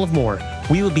capable of more,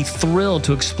 we would be thrilled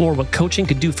to explore what coaching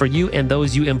could do for you and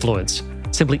those you influence.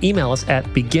 Simply email us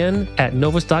at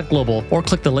begin@novus.global or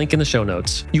click the link in the show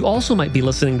notes. You also might be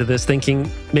listening to this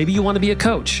thinking, maybe you want to be a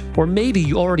coach, or maybe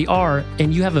you already are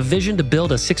and you have a vision to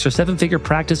build a 6 or 7-figure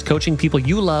practice coaching people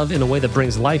you love in a way that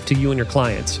brings life to you and your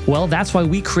clients. Well, that's why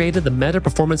we created the Meta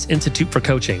Performance Institute for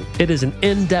Coaching. It is an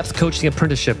in-depth coaching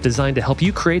apprenticeship designed to help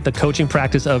you create the coaching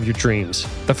practice of your dreams.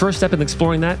 The first step in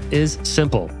exploring that is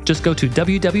simple. Just go to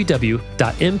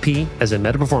www.mp, as in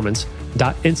Meta Performance,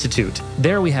 .institute.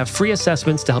 There we have free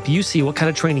assessments to help you see what kind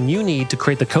of training you need to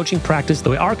create the coaching practice the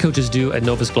way our coaches do at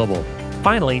Novus Global.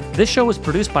 Finally, this show was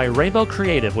produced by Rainbow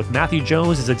Creative with Matthew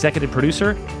Jones as executive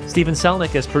producer, Steven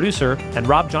Selnick as producer, and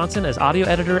Rob Johnson as audio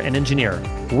editor and engineer.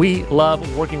 We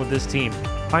love working with this team.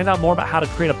 Find out more about how to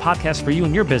create a podcast for you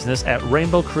and your business at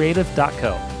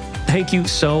rainbowcreative.co. Thank you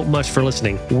so much for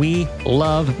listening. We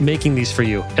love making these for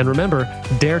you. And remember,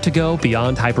 dare to go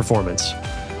beyond high performance.